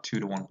AV block, 2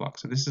 to 1 block.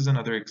 So this is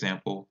another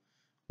example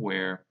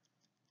where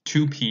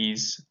two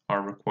P's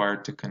are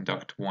required to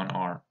conduct one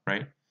R,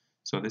 right?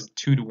 So this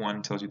 2 to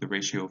 1 tells you the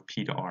ratio of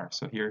P to R.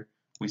 So here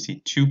we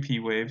see two P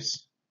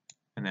waves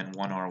and then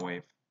one R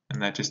wave.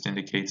 And that just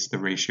indicates the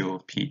ratio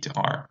of P to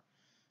R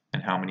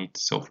and how many.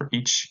 So for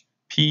each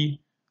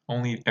P,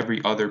 only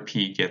every other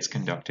P gets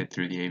conducted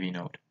through the AV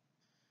node.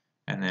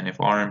 And then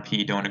if R and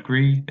P don't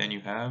agree, then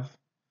you have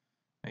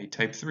a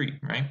type 3,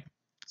 right?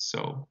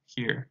 So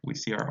here we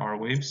see our R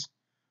waves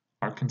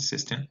are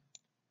consistent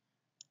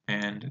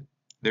and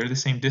they're the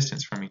same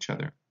distance from each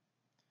other.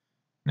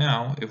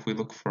 Now, if we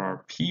look for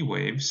our P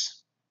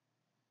waves,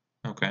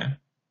 okay,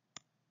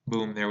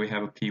 boom, there we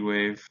have a P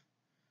wave,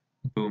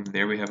 boom,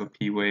 there we have a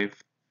P wave,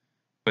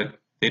 but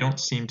they don't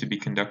seem to be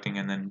conducting,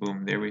 and then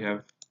boom, there we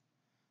have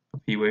a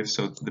P wave.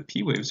 So the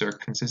P waves are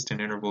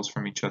consistent intervals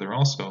from each other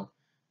also,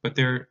 but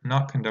they're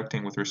not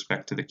conducting with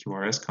respect to the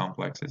QRS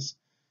complexes,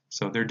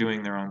 so they're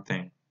doing their own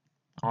thing.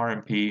 R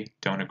and P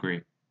don't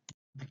agree.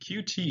 The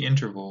QT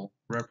interval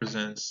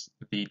represents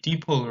the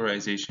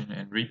depolarization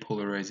and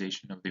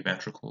repolarization of the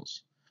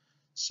ventricles.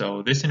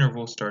 So this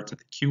interval starts at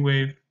the Q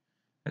wave,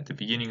 at the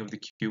beginning of the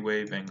Q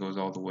wave, and goes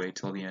all the way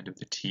till the end of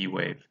the T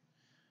wave.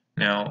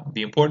 Now,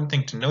 the important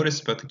thing to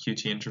notice about the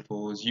QT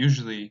interval is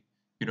usually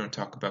you don't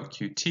talk about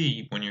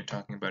QT when you're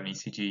talking about an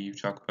ECG, you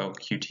talk about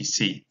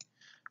QTC.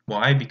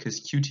 Why?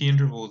 Because QT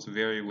intervals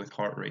vary with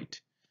heart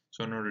rate.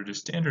 So in order to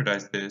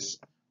standardize this,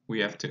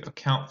 we have to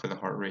account for the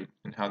heart rate.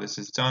 And how this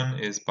is done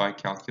is by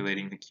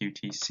calculating the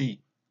QTC,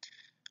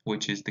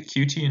 which is the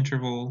QT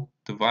interval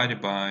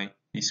divided by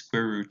the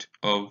square root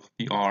of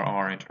the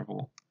RR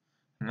interval.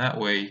 And that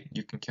way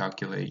you can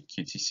calculate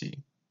QTC.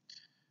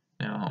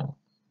 Now,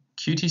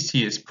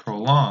 QTC is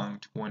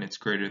prolonged when it's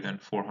greater than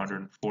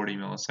 440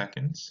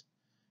 milliseconds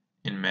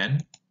in men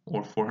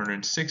or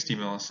 460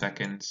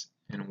 milliseconds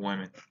in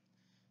women.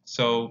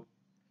 So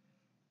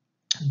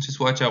just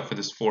watch out for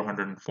this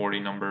 440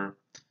 number.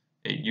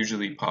 It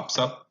usually pops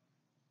up.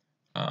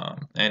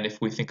 And if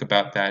we think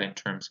about that in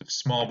terms of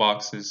small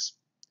boxes,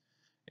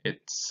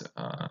 it's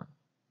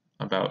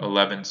about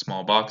 11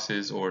 small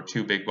boxes or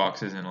 2 big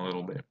boxes in a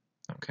little bit.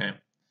 Okay,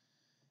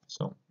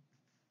 so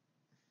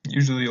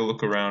usually you'll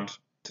look around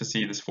to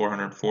see this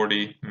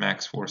 440,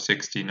 max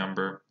 460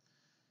 number.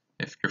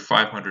 If you're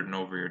 500 and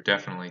over, you're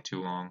definitely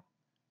too long,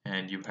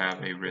 and you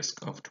have a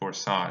risk of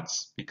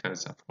torsades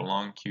because a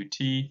prolonged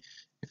QT,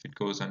 if it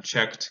goes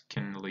unchecked,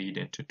 can lead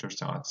into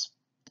torsades.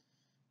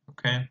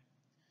 Okay,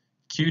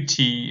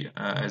 QT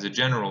as a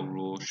general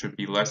rule should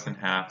be less than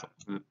half of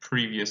the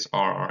previous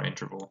RR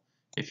interval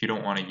if you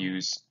don't want to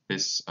use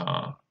this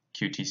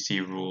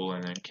QTC rule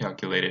and then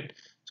calculate it.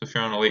 So if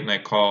you're on a late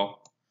night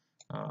call,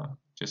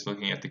 just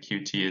looking at the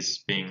QT as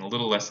being a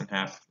little less than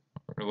half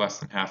or less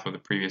than half of the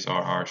previous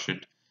RR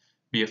should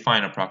be a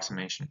fine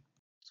approximation.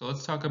 So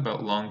let's talk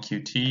about long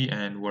QT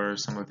and what are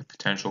some of the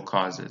potential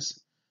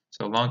causes.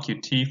 So long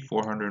QT,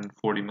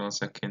 440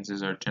 milliseconds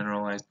is our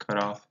generalized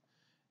cutoff,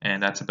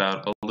 and that's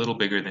about a little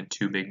bigger than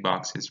 2 big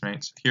boxes,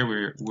 right? So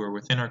here we're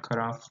within our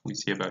cutoff, we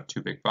see about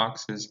 2 big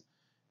boxes,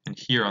 and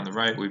here on the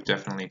right we've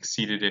definitely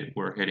exceeded it,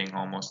 we're hitting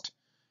almost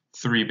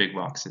 3 big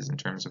boxes in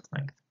terms of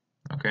length,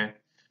 okay?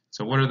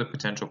 So what are the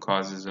potential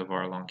causes of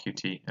our long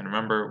QT? And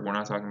remember, we're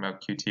not talking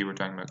about QT, we're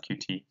talking about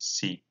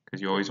QTC,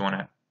 because you always want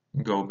to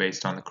go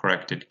based on the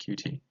corrected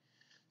QT.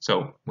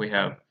 So we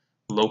have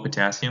low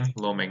potassium,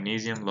 low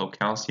magnesium, low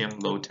calcium,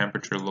 low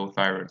temperature, low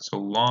thyroid. So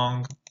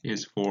long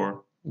is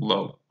for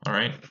low, all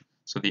right?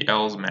 So the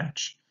L's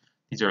match.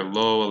 These are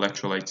low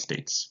electrolyte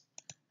states.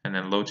 And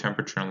then low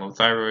temperature and low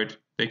thyroid,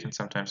 they can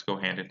sometimes go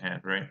hand in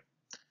hand, right?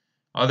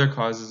 Other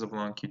causes of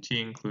long QT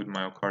include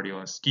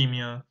myocardial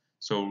ischemia,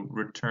 so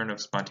return of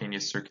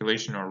spontaneous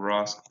circulation or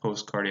ROSC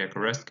post-cardiac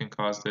arrest can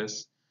cause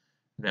this.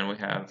 Then we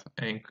have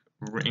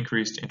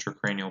increased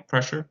intracranial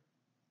pressure.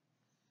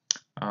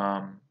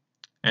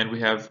 And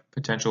we have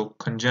potential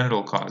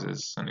congenital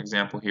causes. An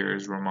example here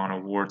is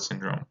Romanov-Ward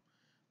syndrome,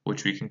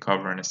 which we can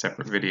cover in a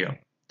separate video.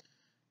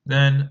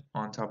 Then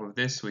on top of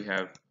this, we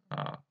have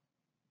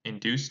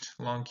induced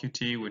long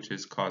QT, which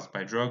is caused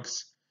by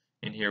drugs.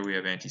 In here we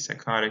have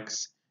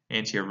antipsychotics.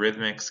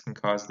 Antiarrhythmics can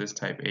cause this,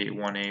 type A,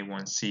 1A,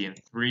 1C, and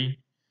 3.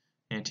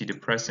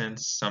 Antidepressants,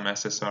 some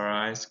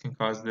SSRIs can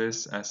cause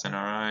this,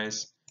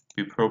 SNRIs,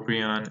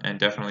 bupropion, and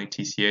definitely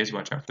TCAs,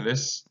 watch out for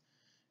this.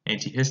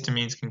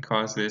 Antihistamines can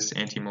cause this,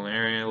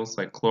 antimalarials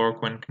like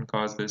chloroquine can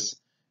cause this,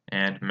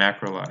 and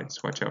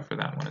macrolides, watch out for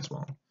that one as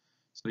well.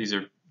 So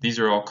these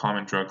are all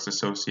common drugs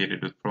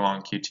associated with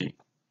prolonged QT.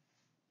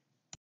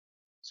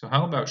 So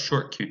how about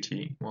short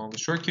QT? Well, the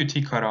short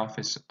QT cutoff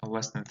is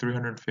less than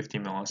 350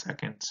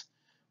 milliseconds,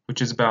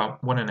 which is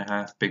about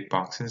 1.5 big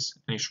boxes.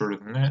 Any shorter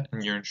than that,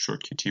 and you're in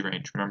short QT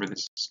range. Remember,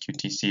 this is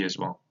QTC as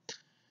well.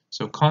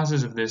 So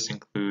causes of this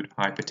include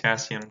high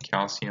potassium,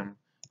 calcium,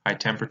 high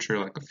temperature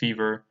like a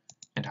fever,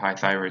 and high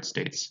thyroid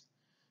states.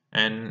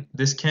 And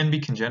this can be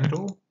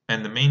congenital,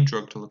 and the main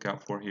drug to look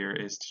out for here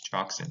is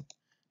digoxin.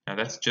 Now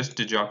that's just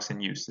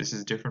digoxin use. This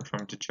is different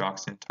from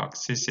digoxin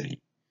toxicity.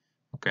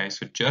 Okay,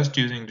 so just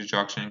using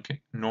digoxin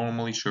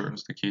normally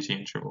shortens the QT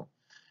interval.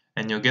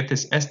 And you'll get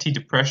this ST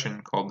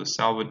depression called the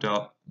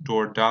Salvador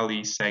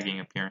Dali sagging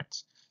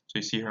appearance. So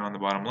you see here on the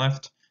bottom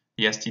left,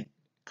 the ST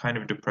kind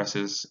of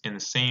depresses in the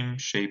same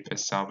shape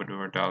as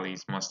Salvador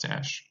Dali's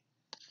mustache.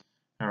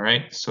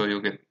 Alright, so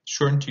you'll get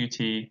shortened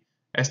QT,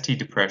 ST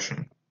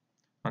depression.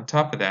 On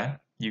top of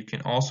that, you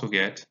can also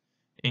get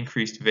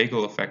increased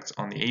vagal effects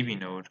on the AV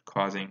node,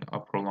 causing a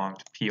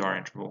prolonged PR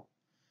interval.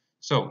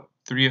 So,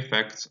 3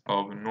 effects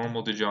of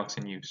normal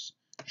digoxin use: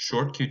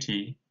 short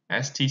QT,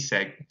 ST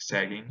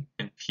sagging,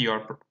 and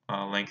PR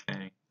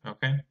lengthening.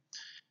 Okay,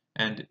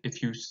 and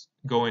if you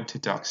go into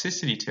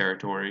toxicity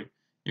territory,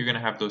 you're going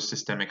to have those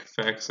systemic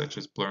effects such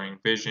as blurring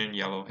vision,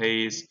 yellow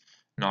haze,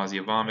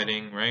 nausea,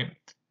 vomiting, right?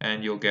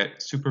 And you'll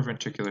get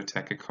supraventricular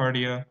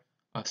tachycardia,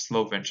 a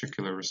slow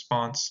ventricular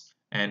response,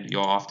 and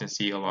you'll often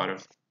see a lot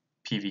of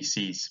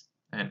PVCs.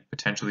 and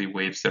potentially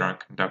waves that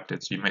aren't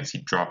conducted. So you might see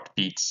dropped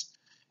beats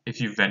if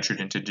you've ventured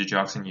into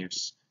digoxin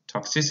use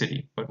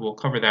toxicity, but we'll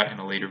cover that in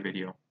a later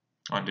video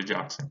on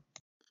digoxin.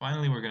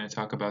 Finally, we're going to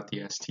talk about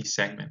the ST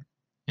segment.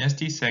 The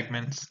ST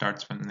segment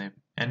starts from the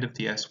end of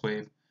the S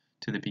wave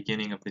to the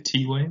beginning of the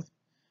T wave,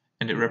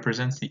 and it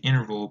represents the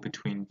interval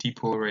between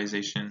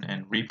depolarization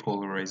and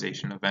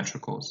repolarization of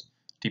ventricles,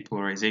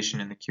 depolarization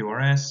in the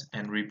QRS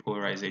and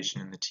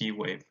repolarization in the T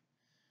wave.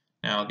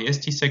 Now, the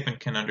ST segment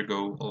can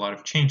undergo a lot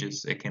of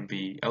changes. It can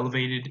be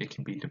elevated, it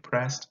can be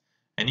depressed,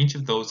 and each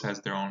of those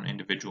has their own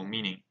individual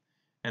meaning.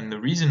 And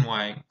the reason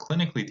why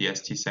clinically the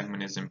ST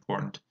segment is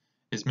important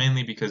is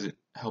mainly because it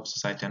helps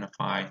us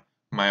identify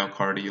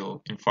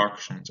myocardial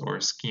infarctions or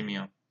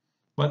ischemia.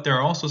 But there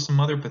are also some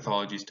other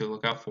pathologies to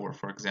look out for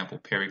example,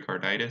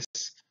 pericarditis,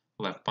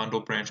 left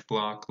bundle branch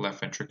block,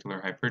 left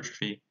ventricular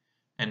hypertrophy,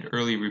 and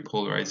early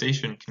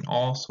repolarization can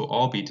also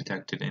all be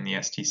detected in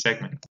the ST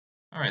segment.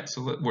 Alright,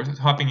 so we're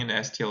hopping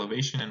into ST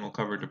elevation and we'll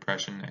cover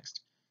depression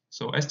next.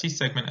 So ST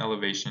segment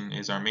elevation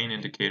is our main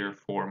indicator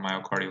for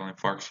myocardial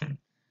infarction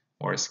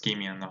or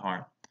ischemia in the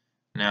heart.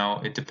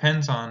 Now, it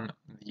depends on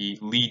the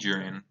lead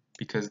you're in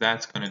because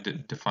that's going to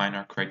define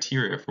our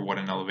criteria for what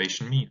an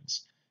elevation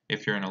means.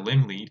 If you're in a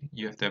limb lead,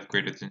 you have to have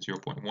greater than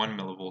 0.1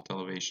 millivolt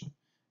elevation.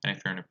 And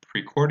if you're in a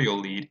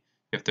precordial lead,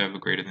 you have to have a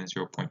greater than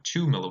 0.2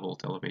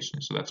 millivolt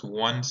elevation. So that's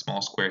one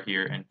small square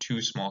here and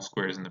two small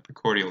squares in the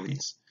precordial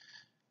leads.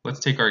 Let's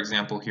take our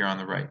example here on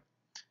the right.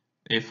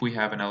 If we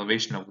have an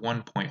elevation of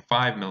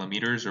 1.5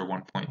 millimeters or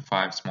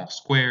 1.5 small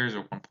squares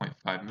or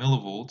 1.5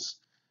 millivolts,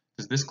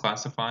 does this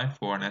classify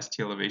for an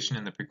ST elevation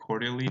in the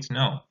precordial leads?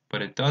 No,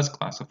 but it does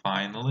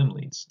classify in the limb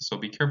leads. So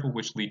be careful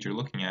which lead you're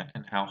looking at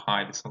and how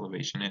high this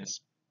elevation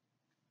is.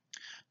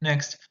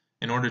 Next,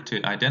 in order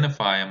to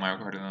identify a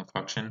myocardial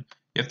infarction,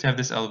 you have to have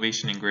this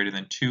elevation in greater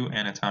than 2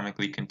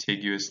 anatomically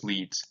contiguous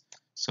leads.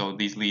 So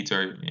these leads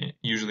are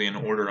usually in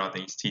order on the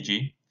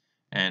ECG,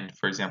 and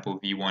for example,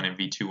 V1 and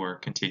V2 are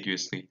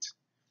contiguous leads.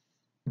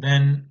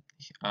 Then,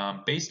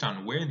 based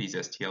on where these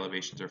ST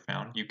elevations are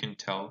found, you can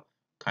tell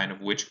kind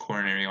of which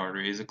coronary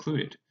artery is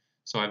occluded.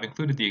 So I've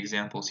included the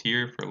examples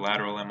here for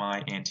lateral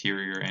MI,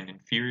 anterior and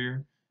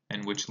inferior,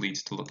 and which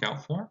leads to look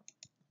out for.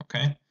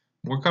 Okay,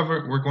 we're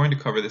going to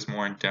cover this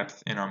more in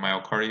depth in our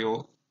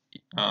myocardial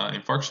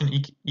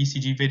infarction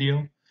ECG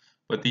video,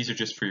 but these are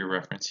just for your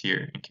reference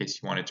here in case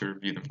you wanted to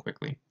review them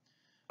quickly.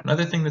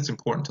 Another thing that's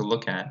important to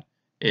look at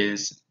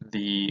is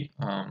the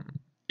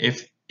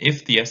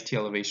if the ST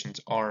elevations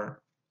are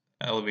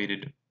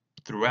elevated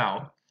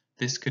throughout,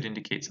 this could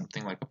indicate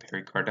something like a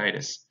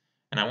pericarditis.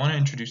 And I want to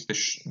introduce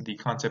the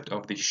concept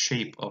of the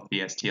shape of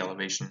the ST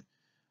elevation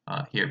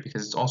here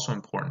because it's also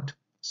important.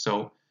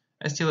 So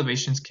ST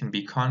elevations can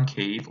be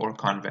concave or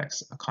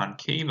convex. A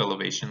concave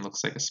elevation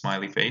looks like a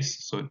smiley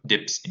face, so it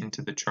dips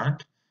into the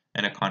chart,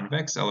 and a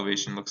convex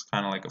elevation looks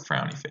kind of like a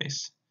frowny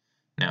face.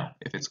 Now,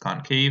 if it's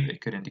concave,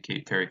 it could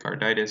indicate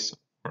pericarditis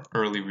or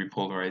early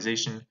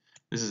repolarization.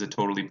 This is a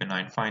totally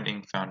benign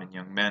finding found in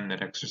young men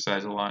that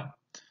exercise a lot.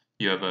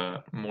 You have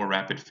a more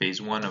rapid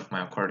phase 1 of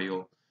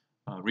myocardial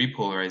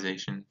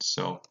repolarization,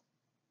 so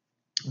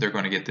they're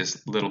going to get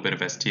this little bit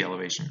of ST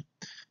elevation.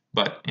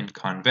 But in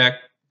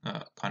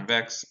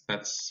convex,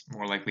 that's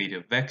more likely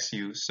to vex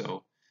you,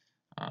 so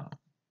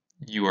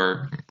you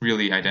are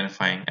really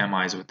identifying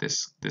MIs with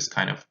this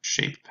kind of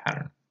shape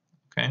pattern.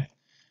 Okay.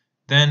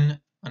 Then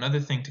another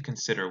thing to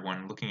consider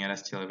when looking at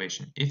ST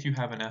elevation, if you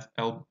have an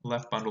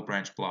left bundle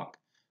branch block,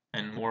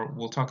 and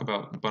we'll talk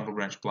about bundle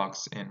branch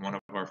blocks in one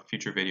of our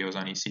future videos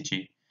on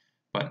ECG.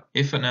 But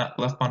if a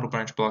left bundle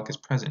branch block is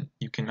present,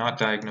 you cannot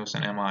diagnose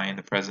an MI in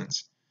the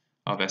presence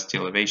of ST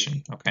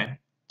elevation. Okay,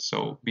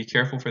 so be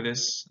careful for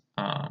this.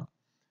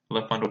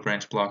 Left bundle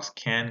branch blocks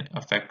can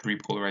affect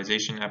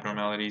repolarization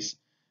abnormalities,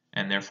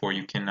 and therefore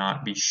you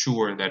cannot be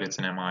sure that it's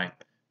an MI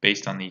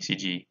based on the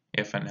ECG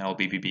if an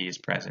LBBB is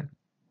present.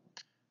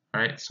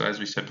 All right, so as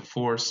we said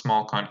before,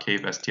 small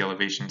concave ST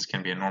elevations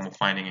can be a normal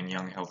finding in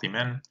young healthy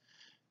men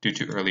due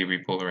to early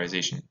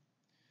repolarization.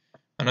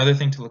 Another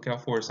thing to look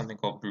out for is something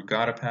called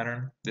Brugada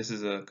pattern. This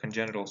is a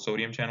congenital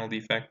sodium channel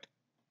defect.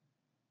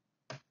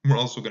 We're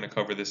also going to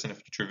cover this in a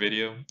future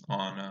video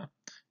on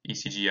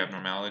ECG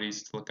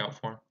abnormalities to look out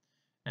for.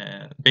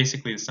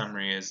 Basically, the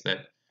summary is that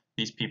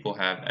these people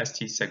have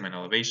ST segment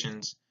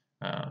elevations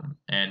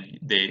and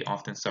they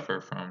often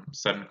suffer from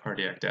sudden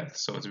cardiac death.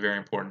 So it's very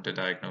important to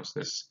diagnose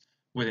this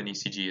with an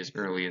ECG as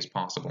early as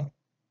possible.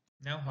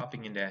 Now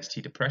hopping into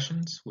ST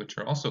depressions, which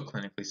are also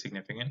clinically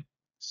significant.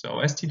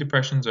 So ST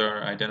depressions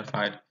are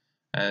identified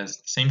as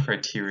the same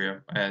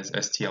criteria as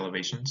ST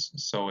elevations,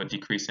 so a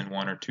decrease in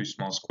 1 or 2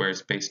 small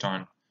squares based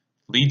on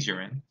leads you're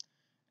in.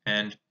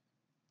 And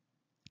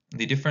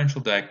the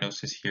differential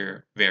diagnosis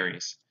here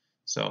varies.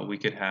 So we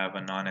could have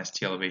a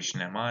non-ST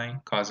elevation MI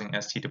causing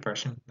ST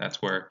depression.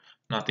 That's where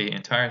not the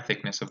entire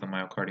thickness of the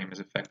myocardium is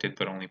affected,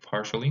 but only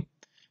partially.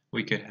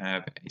 We could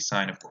have a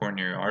sign of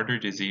coronary artery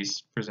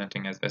disease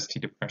presenting as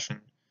ST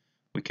depression.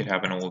 We could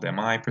have an old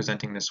MI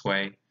presenting this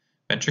way.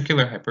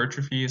 Ventricular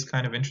hypertrophy is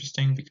kind of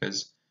interesting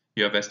because you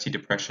you have ST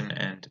depression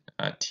and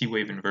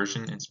T-wave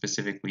inversion in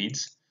specific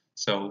leads.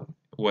 So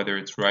whether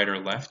it's right or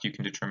left, you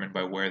can determine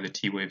by where the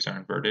T-waves are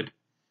inverted.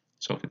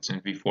 So if it's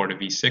in V4 to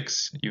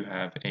V6, you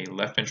have a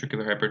left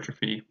ventricular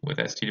hypertrophy with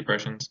ST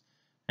depressions,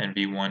 and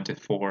V1 to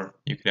 4,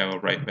 you could have a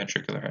right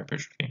ventricular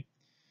hypertrophy.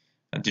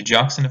 A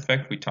digoxin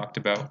effect we talked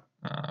about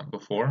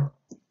before,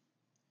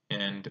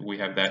 and we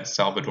have that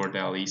Salvador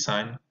Dali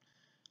sign.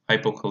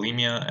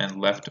 Hypokalemia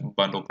and left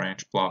bundle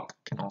branch block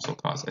can also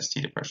cause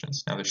ST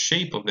depressions. Now the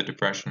shape of the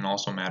depression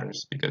also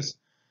matters because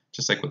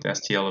just like with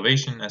ST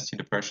elevation, ST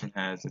depression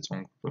has its own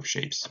group of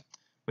shapes.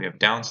 We have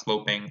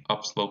downsloping,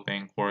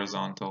 upsloping,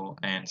 horizontal,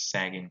 and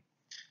sagging.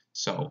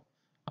 So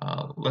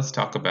let's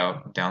talk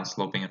about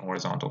downsloping and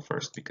horizontal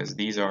first because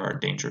these are our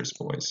dangerous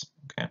boys.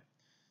 Okay.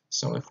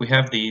 So if we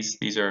have these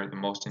are the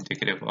most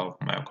indicative of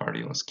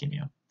myocardial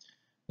ischemia.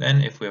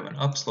 Then if we have an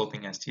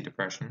upsloping ST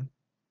depression,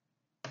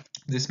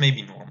 this may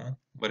be normal,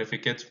 but if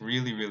it gets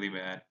really, really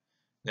bad,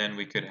 then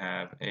we could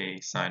have a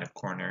sign of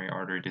coronary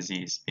artery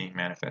disease being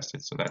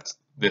manifested. So that's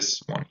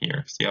this one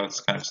here. See how it's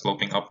kind of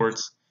sloping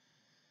upwards?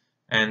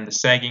 And the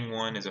sagging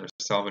one is our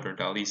Salvador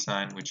Dali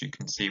sign, which you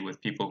can see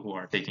with people who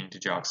are taking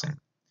digoxin.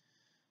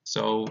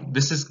 So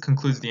this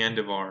concludes the end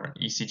of our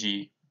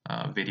ECG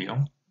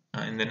video.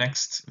 In the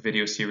next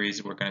video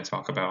series, we're going to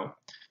talk about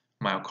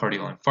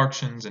myocardial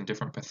infarctions and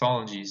different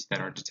pathologies that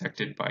are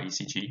detected by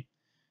ECG.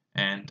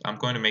 And I'm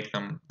going to make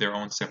them their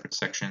own separate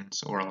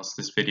sections, or else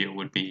this video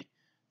would be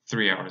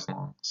 3 hours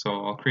long. So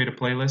I'll create a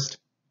playlist.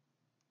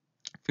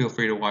 Feel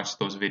free to watch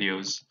those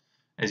videos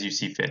as you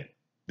see fit.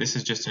 This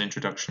is just an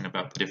introduction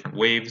about the different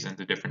waves and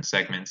the different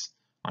segments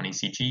on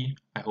ECG.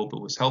 I hope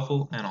it was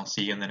helpful, and I'll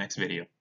see you in the next video.